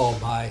withdrawal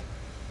by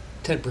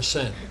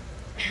 10%.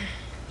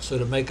 So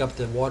to make up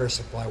the water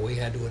supply, we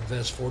had to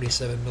invest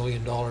 $47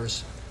 million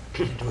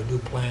into a new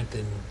plant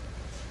and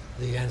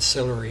the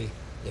ancillary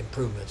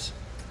improvements.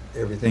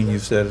 Everything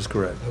you've said is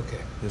correct. Okay.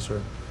 Yes,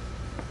 sir.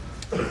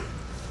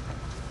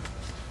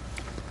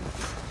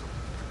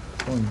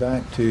 Going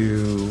back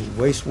to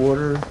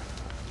wastewater.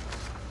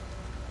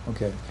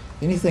 Okay.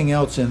 Anything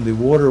else in the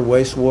water,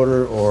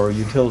 wastewater, or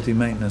utility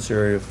maintenance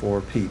area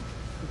for Pete?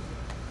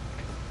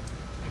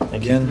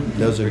 Again,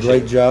 does a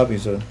great job.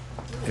 He's a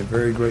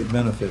very great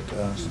benefit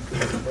to us.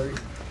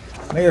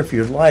 Mayor, if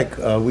you'd like,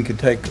 we could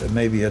take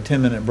maybe a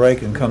 10-minute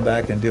break and come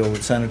back and deal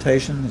with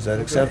sanitation. Is that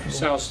acceptable?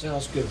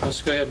 Sounds good.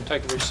 Let's go ahead and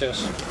take a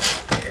recess.